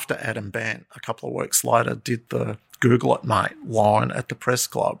 Even after Adam Bandt, a couple of weeks later, did the Google it, mate line at the press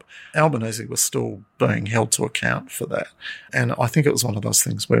club, Albanese was still being held to account for that. And I think it was one of those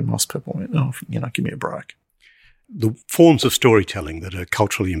things where most people went, give me a break. The forms of storytelling that are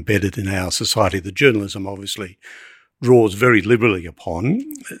culturally embedded in our society, the journalism obviously draws very liberally upon,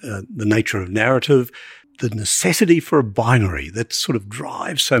 the nature of narrative, the necessity for a binary that sort of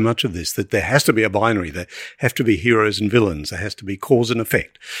drives so much of this, that there has to be a binary. There have to be heroes and villains. There has to be cause and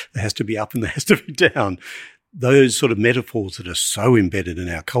effect. There has to be up and there has to be down. Those sort of metaphors that are so embedded in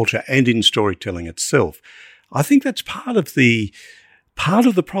our culture and in storytelling itself. I think that's part of the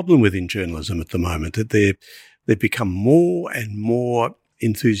problem within journalism at the moment, that they've become more and more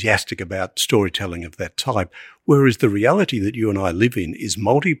enthusiastic about storytelling of that type, whereas the reality that you and I live in is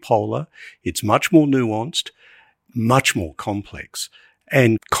multipolar, it's much more nuanced, much more complex.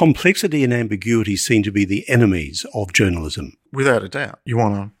 And complexity and ambiguity seem to be the enemies of journalism. Without a doubt. You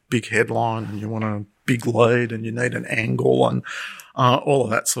want a big headline and you want a big lead and you need an angle and all of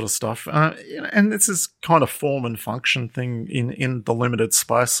that sort of stuff. And this is kind of form and function thing in the limited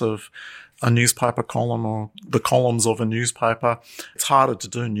space of a newspaper column or the columns of a newspaper. It's harder to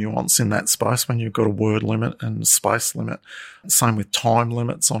do nuance in that space when you've got a word limit and space limit. Same with time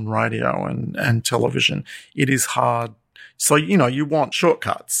limits on radio and television. It is hard. So, you want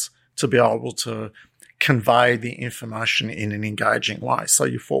shortcuts to be able to convey the information in an engaging way. So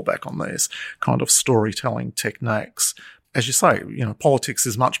you fall back on these kind of storytelling techniques. As you say, politics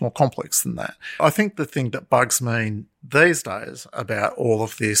is much more complex than that. I think the thing that bugs me these days about all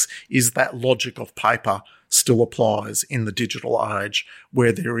of this is that logic of paper still applies in the digital age,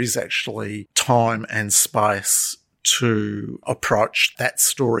 where there is actually time and space to approach that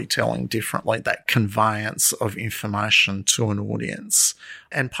storytelling differently, that conveyance of information to an audience.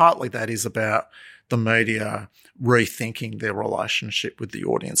 And partly that is about the media rethinking their relationship with the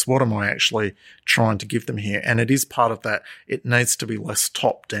audience. What am I actually trying to give them here? And it is part of that. It needs to be less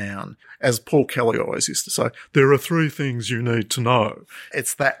top down. As Paul Kelly always used to say, there are 3 things you need to know.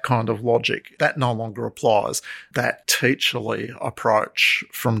 It's that kind of logic. That no longer applies. That teacherly approach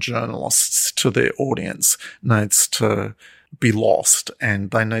from journalists to their audience needs to be lost,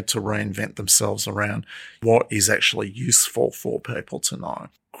 and they need to reinvent themselves around what is actually useful for people to know.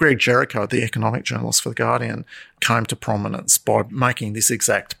 Greg Jericho, the economic journalist for The Guardian, came to prominence by making this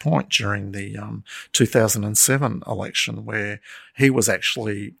exact point during the 2007 election, where he was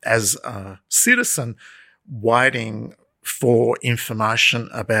actually, as a citizen, waiting for information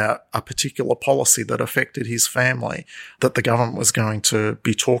about a particular policy that affected his family that the government was going to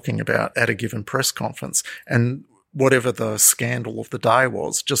be talking about at a given press conference. And whatever the scandal of the day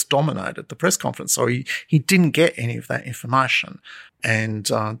was just dominated the press conference. So he didn't get any of that information. And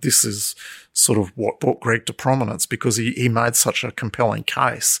this is sort of what brought Greg to prominence, because he made such a compelling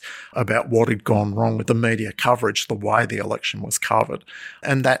case about what had gone wrong with the media coverage, the way the election was covered.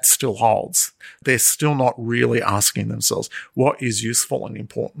 And that still holds. They're still not really asking themselves what is useful and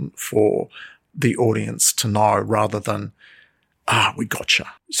important for the audience to know, rather than, we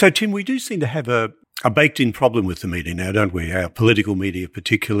gotcha. So, Tim, we do seem to have a baked-in problem with the media now, don't we? Our political media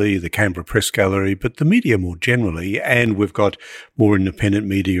particularly, the Canberra Press Gallery, but the media more generally, and we've got more independent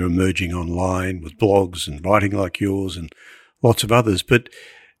media emerging online with blogs and writing like yours and lots of others. But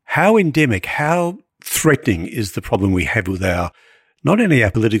how endemic, how threatening is the problem we have with not only our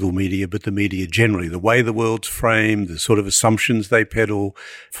political media, but the media generally, the way the world's framed, the sort of assumptions they peddle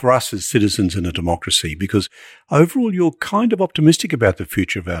for us as citizens in a democracy? Because overall, you're kind of optimistic about the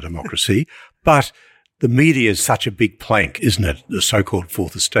future of our democracy, but the media is such a big plank, isn't it? The so-called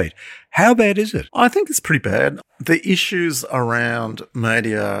fourth estate. How bad is it? I think it's pretty bad. The issues around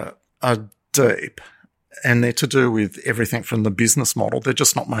media are deep, and they're to do with everything from the business model. They're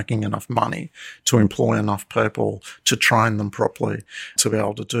just not making enough money to employ enough people to train them properly to be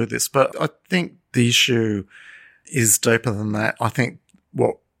able to do this. But I think the issue is deeper than that. I think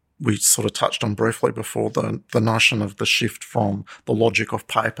what we sort of touched on briefly before, the notion of the shift from the logic of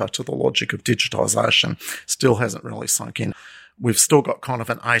paper to the logic of digitisation still hasn't really sunk in. We've still got kind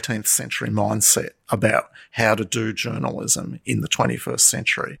of an 18th century mindset about how to do journalism in the 21st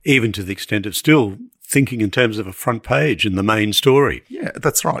century. Even to the extent of still thinking in terms of a front page and the main story. Yeah,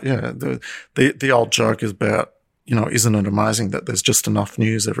 that's right. Yeah. The old joke is about, isn't it amazing that there's just enough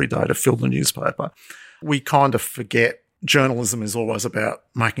news every day to fill the newspaper? We kind of forget journalism is always about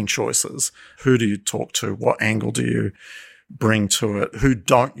making choices. Who do you talk to? What angle do you bring to it? Who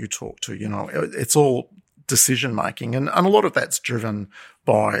don't you talk to? It's all decision making. And a lot of that's driven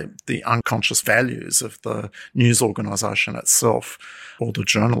by the unconscious values of the news organisation itself or the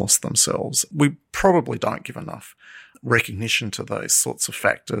journalists themselves. We probably don't give enough recognition to those sorts of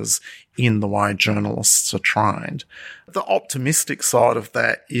factors in the way journalists are trained. The optimistic side of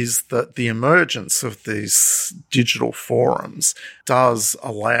that is that the emergence of these digital forums does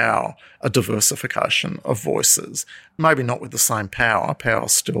allow a diversification of voices. Maybe not with the same power.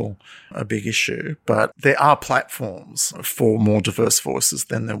 Power's still a big issue, but there are platforms for more diverse voices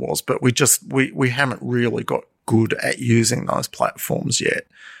than there was, but we haven't really got good at using those platforms yet.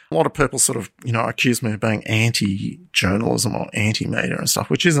 A lot of people sort of, accuse me of being anti-journalism or anti-media and stuff,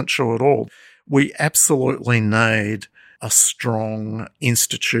 which isn't true at all. We absolutely need a strong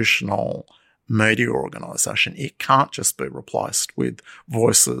institutional media organisation. It can't just be replaced with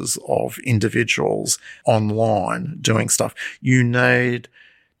voices of individuals online doing stuff. You need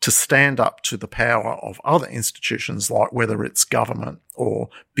to stand up to the power of other institutions, like whether it's government or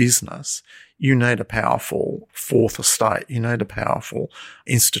business. You need a powerful fourth estate. You need a powerful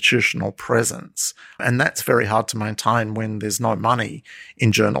institutional presence. And that's very hard to maintain when there's no money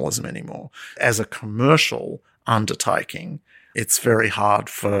in journalism anymore. As a commercial undertaking, it's very hard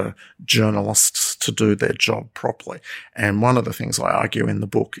for journalists to do their job properly. And one of the things I argue in the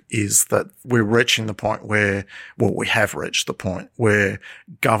book is that we're reaching the point where, we have reached the point where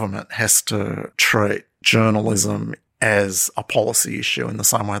government has to treat journalism as a policy issue in the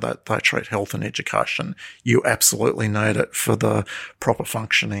same way that they treat health and education. You absolutely need it for the proper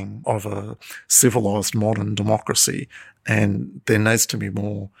functioning of a civilised modern democracy. And there needs to be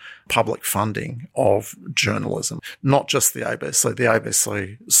more public funding of journalism, not just the ABC. The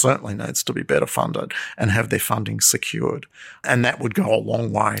ABC certainly needs to be better funded and have their funding secured. And that would go a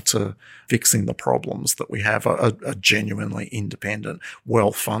long way to fixing the problems that we have. A genuinely independent,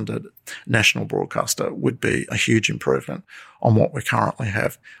 well-funded national broadcaster would be a huge improvement on what we currently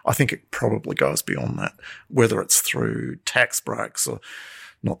have. I think it probably goes beyond that, whether it's through tax breaks or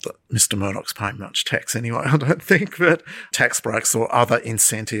not that Mr. Murdoch's paying much tax anyway, I don't think, but tax breaks or other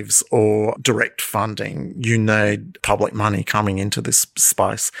incentives or direct funding. You need public money coming into this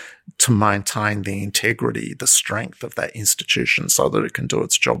space to maintain the integrity, the strength of that institution so that it can do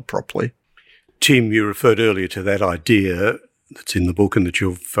its job properly. Tim, you referred earlier to that idea that's in the book and that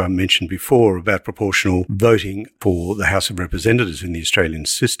you've mentioned before about proportional voting for the House of Representatives in the Australian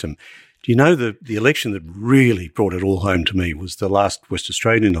system. Do you know the election that really brought it all home to me was the last West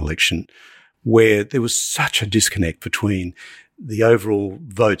Australian election, where there was such a disconnect between the overall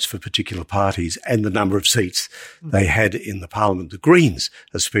votes for particular parties and the number of seats they had in the parliament, the Greens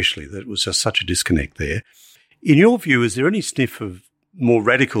especially, that was just such a disconnect there. In your view, is there any sniff of more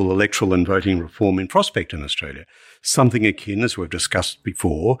radical electoral and voting reform in prospect in Australia? Something akin, as we've discussed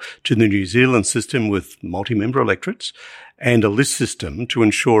before, to the New Zealand system with multi-member electorates and a list system to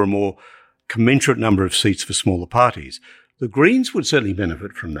ensure a more commensurate number of seats for smaller parties. The Greens would certainly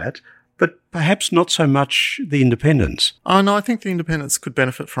benefit from that, but perhaps not so much the independents. Oh, no, I think the independents could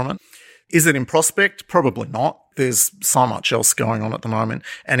benefit from it. Is it in prospect? Probably not. There's so much else going on at the moment.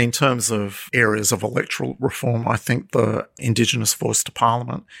 And in terms of areas of electoral reform, I think the Indigenous voice to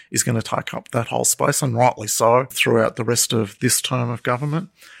Parliament is going to take up that whole space, and rightly so, throughout the rest of this term of government.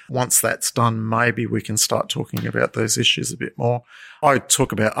 Once that's done, maybe we can start talking about those issues a bit more. I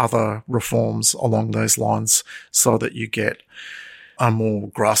talk about other reforms along those lines so that you get a more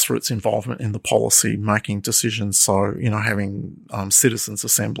grassroots involvement in the policy making decisions. So, having citizens'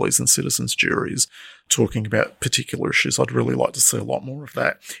 assemblies and citizens' juries talking about particular issues. I'd really like to see a lot more of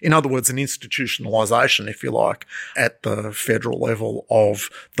that. In other words, an institutionalisation, if you like, at the federal level of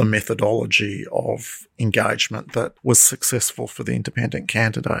the methodology of engagement that was successful for the independent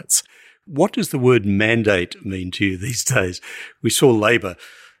candidates. What does the word mandate mean to you these days? We saw Labor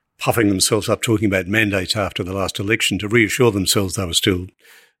puffing themselves up talking about mandates after the last election to reassure themselves they were still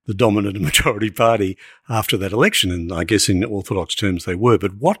the dominant and majority party after that election. And I guess in orthodox terms they were.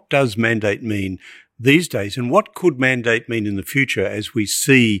 But what does mandate mean these days? And what could mandate mean in the future as we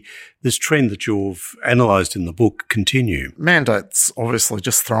see this trend that you've analysed in the book continue? Mandate's obviously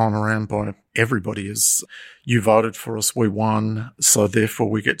just thrown around by everybody as you voted for us, we won, so therefore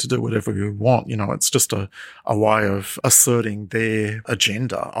we get to do whatever we want. It's just a way of asserting their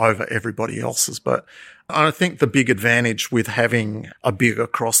agenda over everybody else's. But I think the big advantage with having a bigger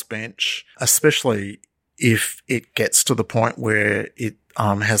crossbench, especially if it gets to the point where it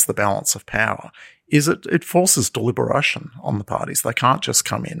has the balance of power, is it forces deliberation on the parties. They can't just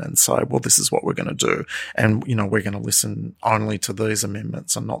come in and say, well, this is what we're going to do. And, we're going to listen only to these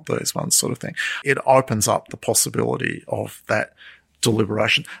amendments and not these ones, sort of thing. It opens up the possibility of that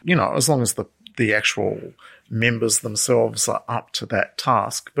deliberation, as long as the actual members themselves are up to that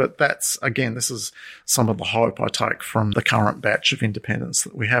task. But that's, again, this is some of the hope I take from the current batch of independents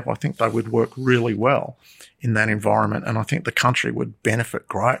that we have. I think they would work really well in that environment, and I think the country would benefit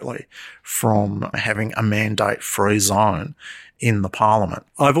greatly from having a mandate-free zone in the parliament.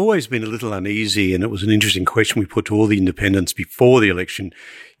 I've always been a little uneasy, and it was an interesting question we put to all the independents before the election,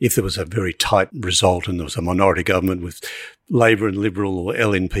 if there was a very tight result and there was a minority government with Labor and Liberal or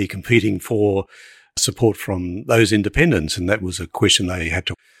LNP competing for support from those independents, and that was a question they had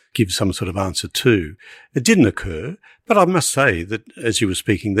to give some sort of answer to. It didn't occur, but I must say that as you were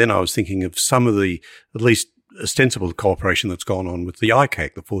speaking then, I was thinking of some of the at least ostensible cooperation that's gone on with the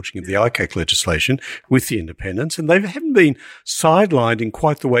ICAC, the forging of the ICAC legislation with the independents, and they haven't been sidelined in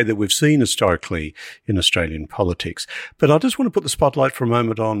quite the way that we've seen historically in Australian politics. But I just want to put the spotlight for a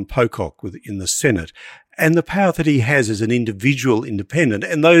moment on Pocock in the Senate and the power that he has as an individual independent,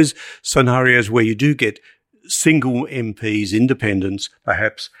 and those scenarios where you do get single MPs, independents,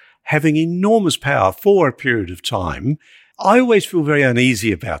 perhaps, having enormous power for a period of time. I always feel very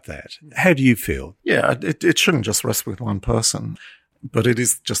uneasy about that. How do you feel? Yeah, it shouldn't just rest with one person, but it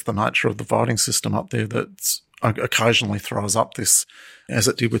is just the nature of the voting system up there that occasionally throws up this, as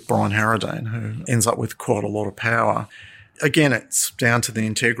it did with Brian Harradine, who ends up with quite a lot of power. Again, it's down to the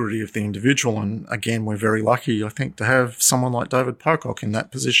integrity of the individual, and again, we're very lucky, I think, to have someone like David Pocock in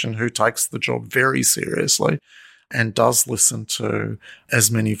that position who takes the job very seriously and does listen to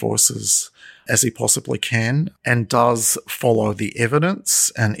as many voices as he possibly can and does follow the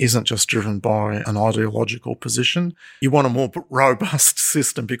evidence and isn't just driven by an ideological position. You want a more robust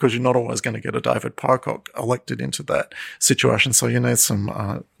system because you're not always going to get a David Pocock elected into that situation. So you need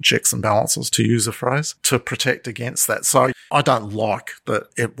some checks and balances, to use a phrase, to protect against that. So I don't like that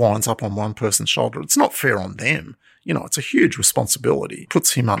it winds up on one person's shoulder. It's not fair on them. You know, it's a huge responsibility. It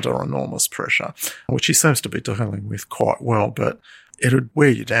puts him under enormous pressure, which he seems to be dealing with quite well, but it would wear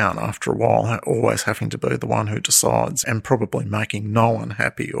you down after a while, always having to be the one who decides and probably making no one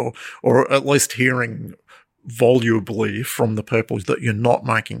happy or at least hearing volubly from the people that you're not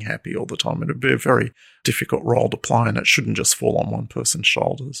making happy all the time. It would be a very difficult role to play, and it shouldn't just fall on one person's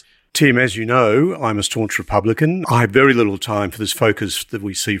shoulders. Tim, as you know, I'm a staunch Republican. I have very little time for this focus that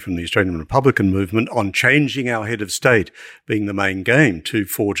we see from the Australian Republican movement on changing our head of state being the main game to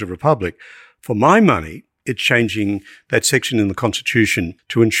forge a republic. For my money, it's changing that section in the Constitution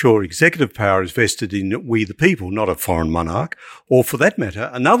to ensure executive power is vested in we the people, not a foreign monarch, or for that matter,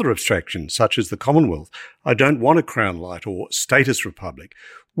 another abstraction such as the Commonwealth. I don't want a crown light or status republic.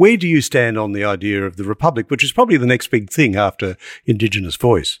 Where do you stand on the idea of the republic, which is probably the next big thing after Indigenous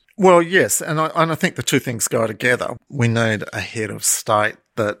voice? Well, yes, and I think the two things go together. We need a head of state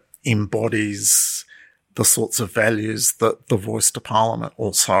that embodies the sorts of values that the voice to Parliament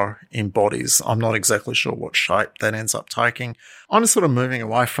also embodies. I'm not exactly sure what shape that ends up taking. I'm sort of moving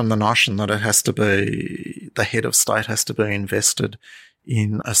away from the notion that it has to be, the head of state has to be invested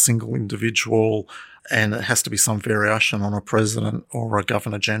in a single individual and it has to be some variation on a president or a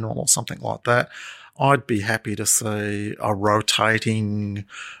governor general or something like that. I'd be happy to see a rotating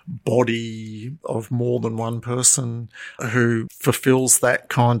body of more than one person who fulfills that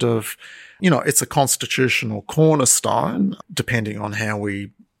kind of, you know, it's a constitutional cornerstone, depending on how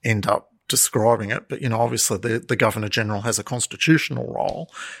we end up describing it. But, you know, obviously the Governor-General has a constitutional role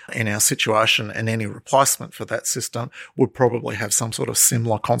in our situation, and any replacement for that system would probably have some sort of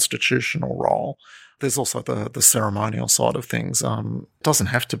similar constitutional role. There's also the ceremonial side of things. It doesn't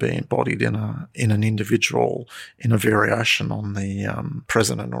have to be embodied in an individual, in a variation on the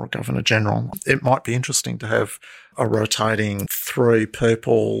president or a governor general. It might be interesting to have a rotating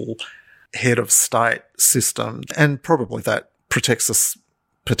 3-people head of state system, and probably that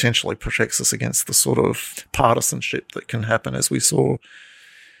potentially protects us against the sort of partisanship that can happen, as we saw,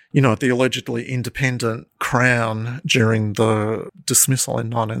 you know, the allegedly independent Crown during the dismissal in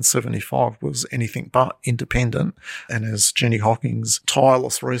 1975 was anything but independent. And as Jenny Hocking's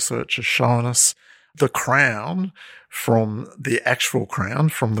tireless research has shown us, the Crown, from the actual Crown,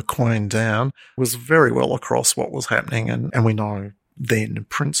 from the Queen down, was very well across what was happening. And we know then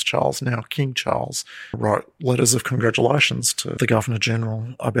Prince Charles, now King Charles, wrote letters of congratulations to the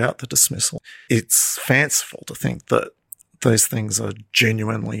Governor-General about the dismissal. It's fanciful to think that these things are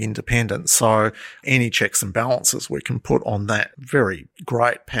genuinely independent. So any checks and balances we can put on that very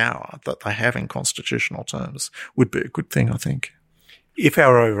great power that they have in constitutional terms would be a good thing, I think. If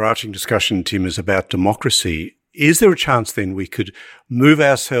our overarching discussion, Tim, is about democracy, is there a chance then we could move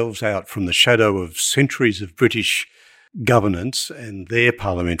ourselves out from the shadow of centuries of British governance and their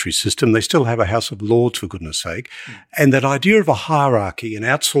parliamentary system? They still have a House of Lords, for goodness sake. And that idea of a hierarchy and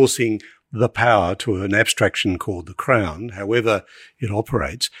outsourcing the power to an abstraction called the Crown, however it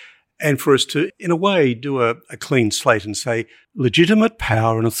operates, and for us to, in a way, do a clean slate and say legitimate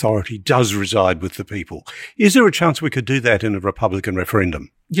power and authority does reside with the people. Is there a chance we could do that in a Republican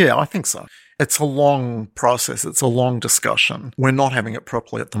referendum? Yeah, I think so. It's a long process. It's a long discussion. We're not having it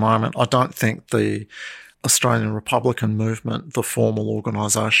properly at the moment. I don't think the Australian Republican movement, the formal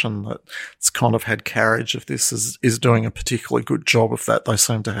organisation that's kind of had carriage of this, is doing a particularly good job of that. They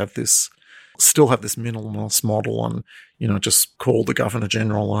seem to have still have this minimalist model and, you know, just call the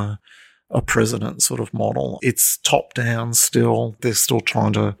Governor-General a president sort of model. It's top down still. They're still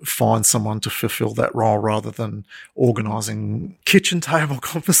trying to find someone to fulfill that role rather than organising kitchen table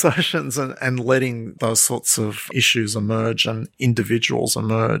conversations and letting those sorts of issues emerge and individuals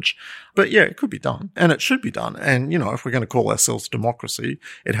emerge. But yeah, it could be done and it should be done. And, you know, if we're going to call ourselves democracy,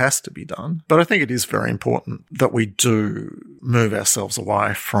 it has to be done. But I think it is very important that we do move ourselves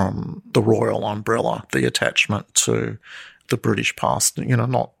away from the royal umbrella, the attachment to the British past, you know,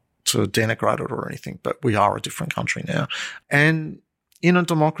 not to denigrate it or anything, but we are a different country now. And in a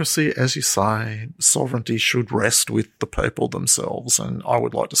democracy, as you say, sovereignty should rest with the people themselves. And I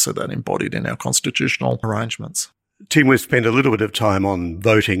would like to see that embodied in our constitutional arrangements. Tim, we've spent a little bit of time on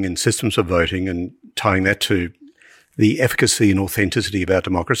voting and systems of voting and tying that to the efficacy and authenticity of our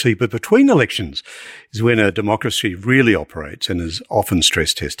democracy. But between elections is when a democracy really operates and is often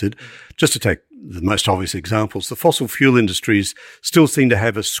stress tested. Just to take the most obvious examples, the fossil fuel industries still seem to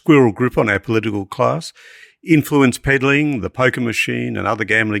have a squirrel grip on our political class. Influence peddling, the poker machine and other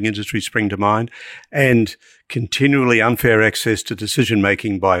gambling industries spring to mind, and continually unfair access to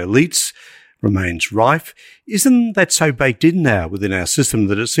decision-making by elites remains rife. Isn't that so baked in now within our system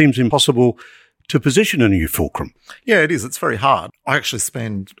that it seems impossible to position a new fulcrum? Yeah, it is. It's very hard. I actually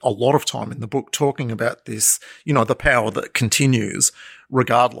spend a lot of time in the book talking about this, the power that continues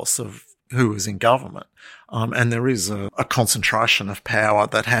regardless of who is in government. And there is a concentration of power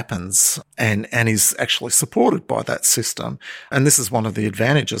that happens and is actually supported by that system. And this is one of the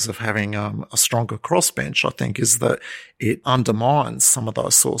advantages of having a stronger crossbench, I think, is that it undermines some of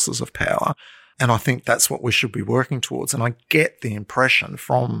those sources of power. And I think that's what we should be working towards. And I get the impression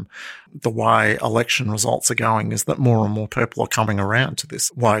from the way election results are going is that more and more people are coming around to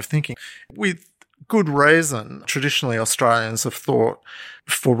this way of thinking. With good reason, traditionally Australians have thought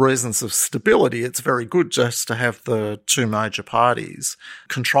for reasons of stability, it's very good just to have the two major parties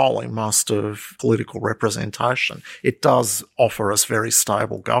controlling most of political representation. It does offer us very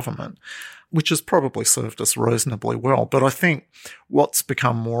stable government, which has probably served us reasonably well. But I think what's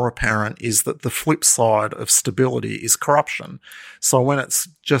become more apparent is that the flip side of stability is corruption. So when it's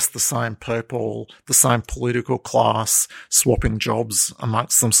just the same people, the same political class, swapping jobs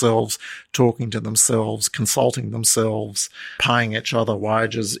amongst themselves, talking to themselves, consulting themselves, paying each other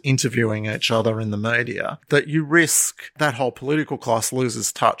wages, interviewing each other in the media, that you risk that whole political class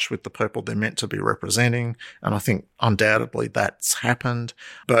loses touch with the people they're meant to be representing. And I think undoubtedly that's happened,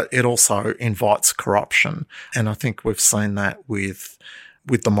 but it also invites corruption. And I think we've seen that with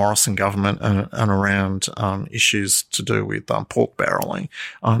the Morrison government and around issues to do with pork barrelling.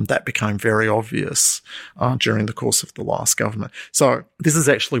 That became very obvious during the course of the last government. So this is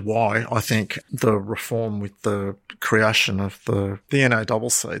actually why I think the reform with the creation of the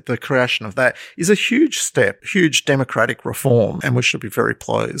NACC, the creation of that is a huge step, huge democratic reform, and we should be very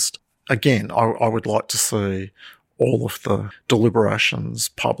pleased. Again, I would like to see all of the deliberations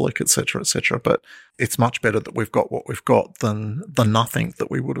public, et cetera, but it's much better that we've got what we've got than the nothing that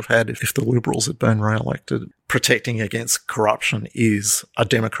we would have had if the Liberals had been re-elected. Protecting against corruption is a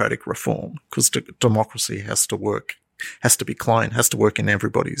democratic reform because democracy has to work, has to be clean, has to work in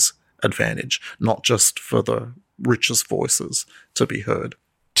everybody's advantage, not just for the richest voices to be heard.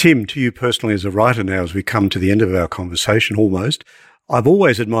 Tim, to you personally as a writer now, as we come to the end of our conversation almost, I've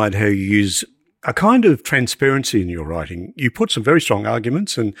always admired how you use a kind of transparency in your writing. You put some very strong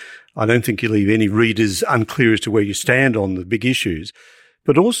arguments, and I don't think you leave any readers unclear as to where you stand on the big issues.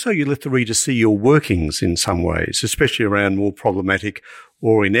 But also you let the reader see your workings in some ways, especially around more problematic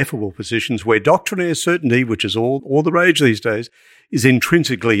or ineffable positions where doctrinaire certainty, which is all the rage these days, is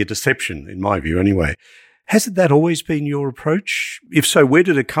intrinsically a deception, in my view anyway. Hasn't that always been your approach? If so, where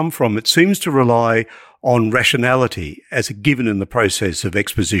did it come from? It seems to rely on rationality as a given in the process of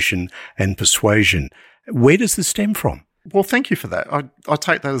exposition and persuasion. Where does this stem from? Well, thank you for that. I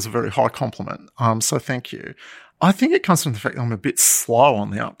take that as a very high compliment. So thank you. I think it comes from the fact that I'm a bit slow on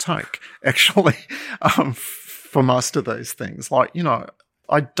the uptake, actually, for most of these things. Like,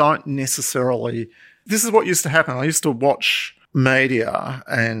 I don't necessarily... This is what used to happen. I used to watch media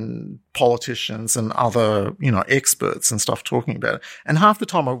and politicians and other, experts and stuff talking about it. And half the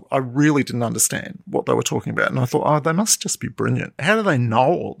time I really didn't understand what they were talking about. And I thought, they must just be brilliant. How do they know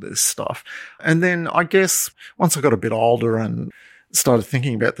all this stuff? And then I guess once I got a bit older and started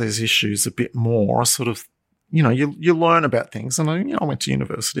thinking about these issues a bit more, I sort of, you learn about things. And I went to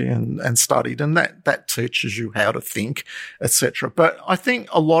university and studied, and that teaches you how to think, etc. But I think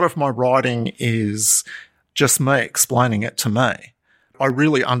a lot of my writing is just me explaining it to me. I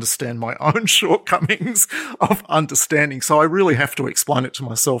really understand my own shortcomings of understanding, so I really have to explain it to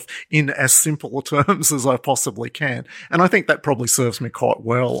myself in as simple terms as I possibly can. And I think that probably serves me quite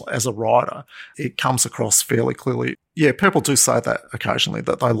well as a writer. It comes across fairly clearly. Yeah, people do say that occasionally,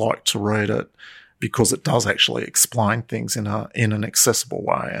 that they like to read it because it does actually explain things in an accessible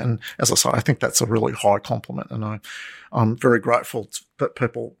way. And as I say, I think that's a really high compliment, and I'm very grateful that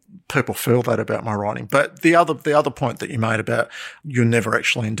people feel that about my writing. But the other point that you made about you're never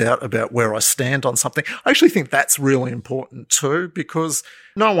actually in doubt about where I stand on something, I actually think that's really important too, because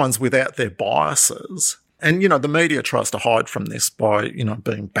no one's without their biases. And, the media tries to hide from this by,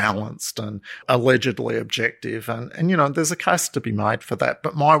 being balanced and allegedly objective. And, there's a case to be made for that.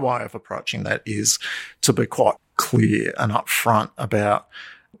 But my way of approaching that is to be quite clear and upfront about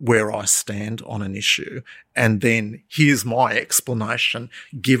where I stand on an issue. And then here's my explanation,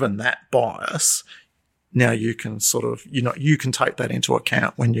 given that bias. now you can you can take that into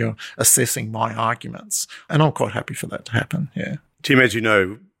account when you're assessing my arguments. And I'm quite happy for that to happen, yeah. Tim, as you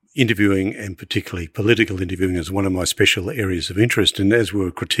know, interviewing and particularly political interviewing is one of my special areas of interest. And as we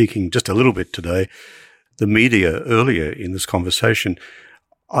were critiquing just a little bit today, the media earlier in this conversation,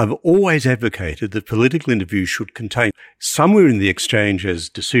 I've always advocated that political interviews should contain somewhere in the exchange as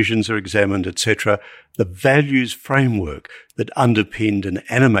decisions are examined, etc., the values framework that underpinned and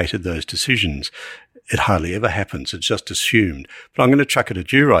animated those decisions. It hardly ever happens. It's just assumed. But I'm going to chuck it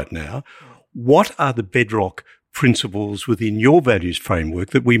at you right now. What are the bedrock principles within your values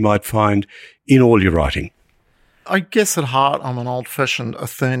framework that we might find in all your writing? I guess at heart I'm an old-fashioned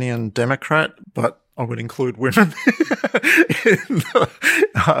Athenian Democrat, but I would include women.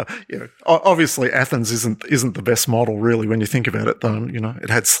 Obviously, Athens isn't the best model, really, when you think about it. Though, it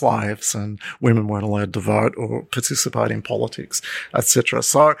had slaves and women weren't allowed to vote or participate in politics, etc.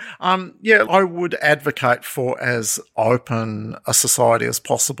 So, I would advocate for as open a society as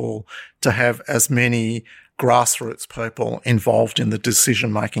possible, to have as many grassroots people involved in the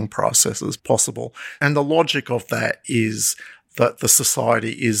decision-making process as possible. And the logic of that is that the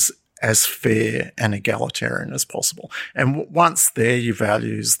society is as fair and egalitarian as possible. And once they're your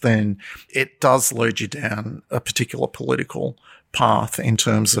values, then it does lead you down a particular political path in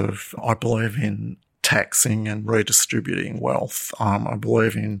terms of, I believe in taxing and redistributing wealth. I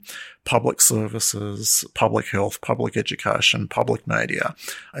believe in public services, public health, public education, public media,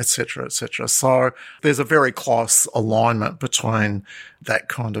 etc., etc. So there's a very close alignment between that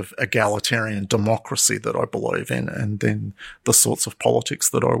kind of egalitarian democracy that I believe in and then the sorts of politics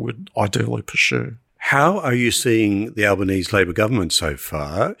that I would ideally pursue. How are you seeing the Albanese Labor government so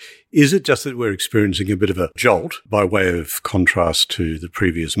far? Is it just that we're experiencing a bit of a jolt by way of contrast to the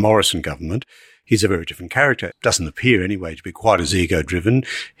previous Morrison government? He's a very different character. Doesn't appear anyway to be quite as ego-driven.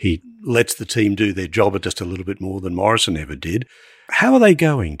 He lets the team do their job just a little bit more than Morrison ever did. How are they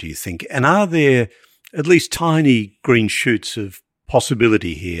going, do you think? And are there at least tiny green shoots of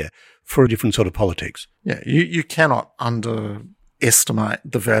possibility here for a different sort of politics? Yeah, you cannot underestimate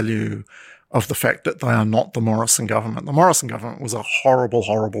the value of the fact that they are not the Morrison government. The Morrison government was a horrible,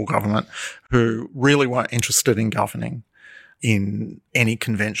 horrible government who really weren't interested in governing in any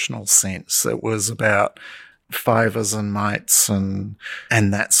conventional sense. It was about favours and mates and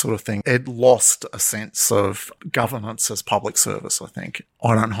that sort of thing. It lost a sense of governance as public service, I think.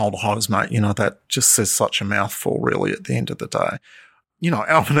 I don't hold a hose, mate. That just says such a mouthful, really, at the end of the day.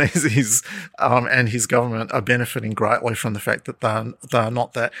 Albanese and his government are benefiting greatly from the fact that they're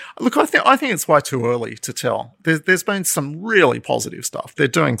not that. Look, I think it's way too early to tell. There's been some really positive stuff. They're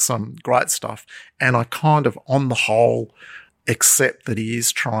doing some great stuff, and I kind of, on the whole, accept that he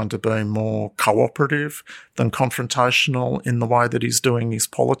is trying to be more cooperative than confrontational in the way that he's doing his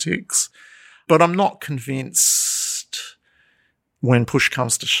politics. But I'm not convinced, when push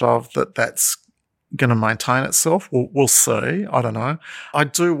comes to shove, that that's going to maintain itself. We'll see. I don't know. I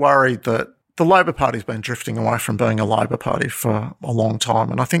do worry that the Labor Party's been drifting away from being a Labor Party for a long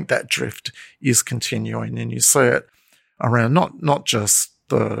time, and I think that drift is continuing, and you see it around not just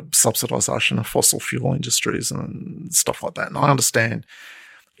the subsidisation of fossil fuel industries and stuff like that. And I understand,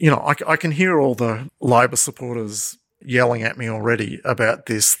 I can hear all the Labor supporters yelling at me already about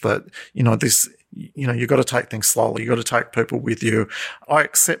this, that, you've got to take things slowly. You've got to take people with you. I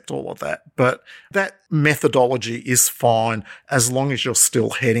accept all of that. But that methodology is fine as long as you're still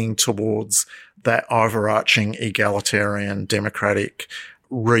heading towards that overarching egalitarian, democratic,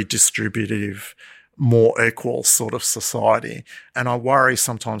 redistributive, more equal sort of society. And I worry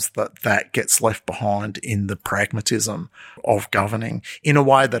sometimes that gets left behind in the pragmatism of governing in a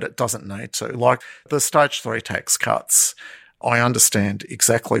way that it doesn't need to. Like the stage 3 tax cuts, I understand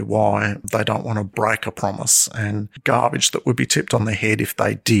exactly why they don't want to break a promise and garbage that would be tipped on their head if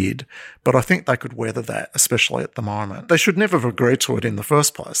they did. But I think they could weather that, especially at the moment. They should never have agreed to it in the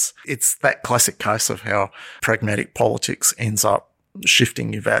first place. It's that classic case of how pragmatic politics ends up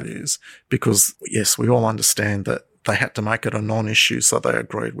shifting your values, because yes, we all understand that they had to make it a non-issue, so they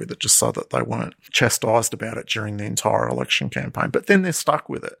agreed with it just so that they weren't chastised about it during the entire election campaign. But then they're stuck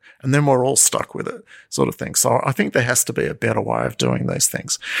with it, and then we're all stuck with it, sort of thing. So I think there has to be a better way of doing these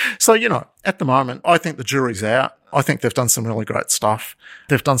things. So, at the moment, I think the jury's out. I think they've done some really great stuff.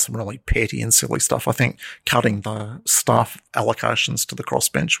 They've done some really petty and silly stuff. I think cutting the staff allocations to the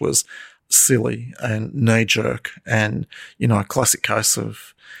crossbench was silly and knee-jerk and, a classic case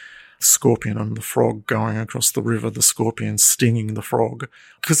of scorpion and the frog going across the river, the scorpion stinging the frog,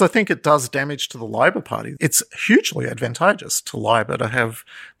 because I think it does damage to the Labor Party. It's hugely advantageous to Labor to have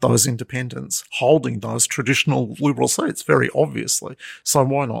those independents holding those traditional Liberal seats, very obviously. So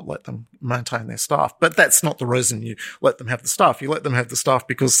why not let them maintain their staff? But that's not the reason you let them have the staff. You let them have the staff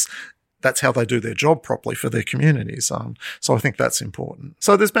because that's how they do their job properly for their communities. So I think that's important.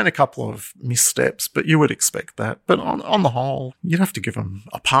 So there's been a couple of missteps, but you would expect that. But on the whole, you'd have to give them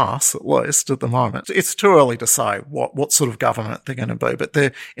a pass, at least at the moment. It's too early to say what sort of government they're going to be, but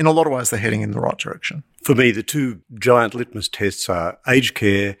in a lot of ways, they're heading in the right direction. For me, the two giant litmus tests are aged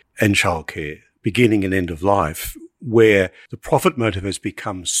care and childcare, beginning and end of life, where the profit motive has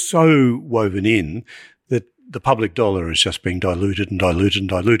become so woven in that the public dollar is just being diluted and diluted and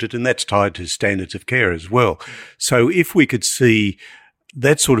diluted, and that's tied to standards of care as well. So if we could see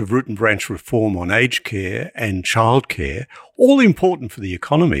that sort of root and branch reform on aged care and childcare, all important for the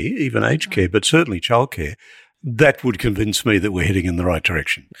economy, even aged care, but certainly childcare, that would convince me that we're heading in the right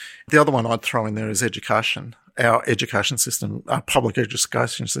direction. The other one I'd throw in there is education. Our education system, our public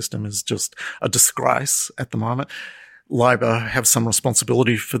education system is just a disgrace at the moment. Labor have some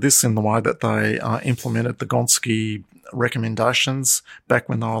responsibility for this in the way that they implemented the Gonski recommendations back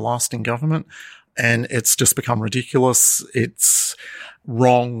when they were last in government. And it's just become ridiculous. It's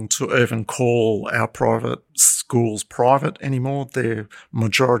wrong to even call our private schools private anymore. They're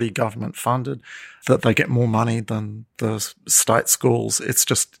majority government funded, that they get more money than the state schools.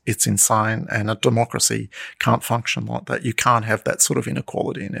 It's insane. And a democracy can't function like that. You can't have that sort of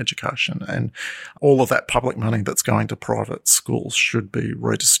inequality in education. And all of that public money that's going to private schools should be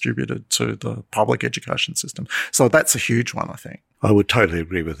redistributed to the public education system. So that's a huge one, I think. I would totally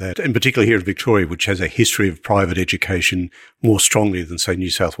agree with that. And particularly here in Victoria, which has a history of private education more strongly than, say, New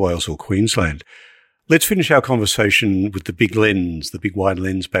South Wales or Queensland. Let's finish our conversation with the big lens, the big wide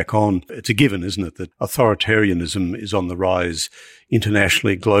lens back on. It's a given, isn't it, that authoritarianism is on the rise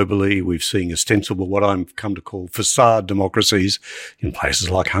internationally, globally. We've seen ostensible, what I've come to call facade democracies in places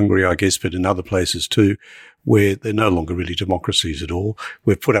like Hungary, I guess, but in other places too, where they're no longer really democracies at all.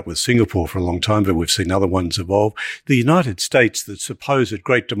 We've put up with Singapore for a long time, but we've seen other ones evolve. The United States, the supposed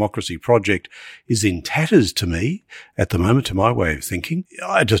great democracy project, is in tatters to me at the moment, to my way of thinking.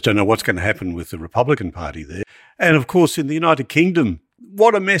 I just don't know what's going to happen with the Republican Party there. And of course, in the United Kingdom,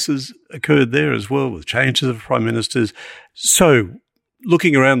 what a mess has occurred there as well, with changes of prime ministers. So,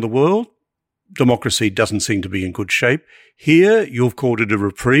 looking around the world, democracy doesn't seem to be in good shape. Here, you've called it a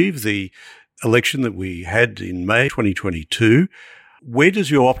reprieve, the election that we had in May 2022. Where does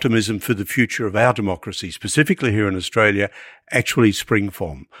your optimism for the future of our democracy, specifically here in Australia, actually spring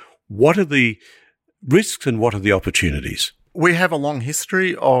from? What are the risks and what are the opportunities? We have a long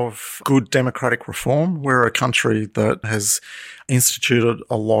history of good democratic reform. We're a country that has instituted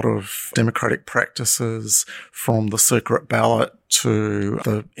a lot of democratic practices, from the secret ballot to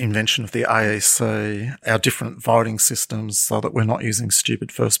the invention of the AEC, our different voting systems, so that we're not using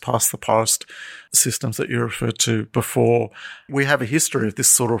stupid first past the post systems that you referred to before. We have a history of this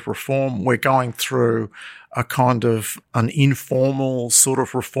sort of reform. We're going through a kind of an informal sort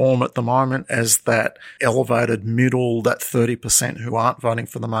of reform at the moment, as that elevated middle, that 30% who aren't voting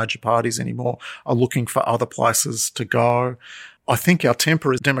for the major parties anymore, are looking for other places to go. I think our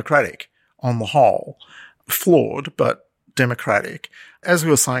temper is democratic on the whole, flawed, but democratic. As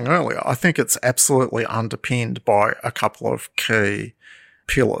we were saying earlier, I think it's absolutely underpinned by a couple of key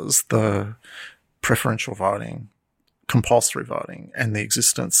pillars: the preferential voting, compulsory voting, and the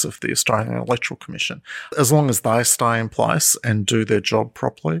existence of the Australian Electoral Commission. As long as they stay in place and do their job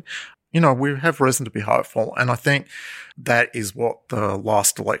properly, we have reason to be hopeful. And I think that is what the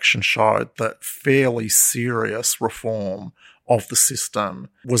last election showed, that fairly serious reform of the system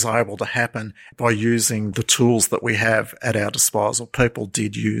was able to happen by using the tools that we have at our disposal. People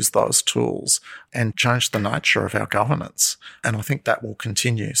did use those tools and change the nature of our governance. And I think that will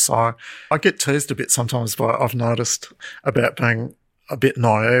continue. So I get teased a bit sometimes by, I've noticed, about being a bit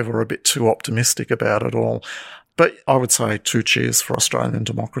naive or a bit too optimistic about it all. But I would say 2 cheers for Australian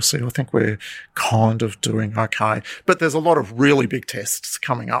democracy. I think we're kind of doing okay. But there's a lot of really big tests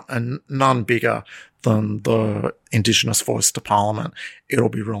coming up, and none bigger than the Indigenous voice to Parliament. It'll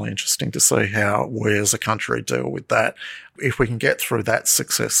be really interesting to see how we as a country deal with that. If we can get through that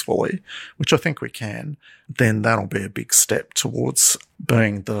successfully, which I think we can, then that'll be a big step towards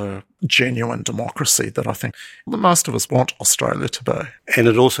being the genuine democracy that I think most of us want Australia to be. And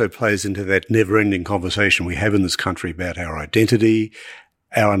it also plays into that never-ending conversation we have in this country about our identity,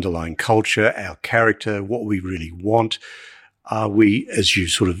 our underlying culture, our character, what we really want. Are we, as you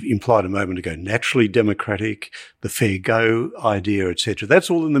sort of implied a moment ago, naturally democratic, the fair go idea, etc.? That's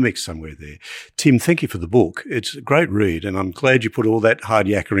all in the mix somewhere there. Tim, thank you for the book. It's a great read, and I'm glad you put all that hard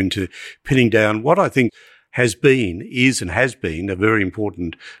yakka into pinning down what I think has been a very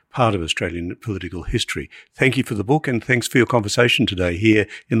important part of Australian political history. Thank you for the book, and thanks for your conversation today here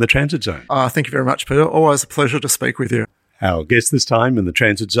in the Transit Zone. Thank you very much, Peter. Always a pleasure to speak with you. Our guest this time in the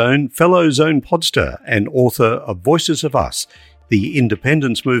Transit Zone, fellow Zone podster and author of Voices of Us, the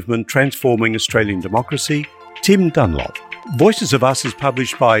independence movement transforming Australian democracy, Tim Dunlop. Voices of Us is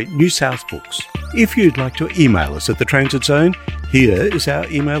published by New South Books. If you'd like to email us at the Transit Zone, here is our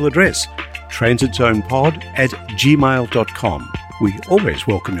email address, transitzonepod@gmail.com. We always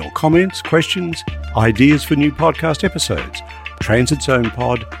welcome your comments, questions, ideas for new podcast episodes.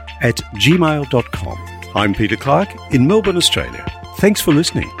 transitzonepod@gmail.com. I'm Peter Clark in Melbourne, Australia. Thanks for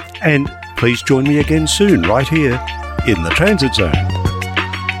listening, and please join me again soon right here in the Transit Zone.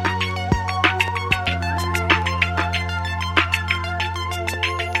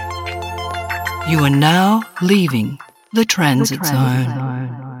 You are now leaving the Transit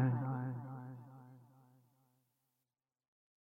Zone.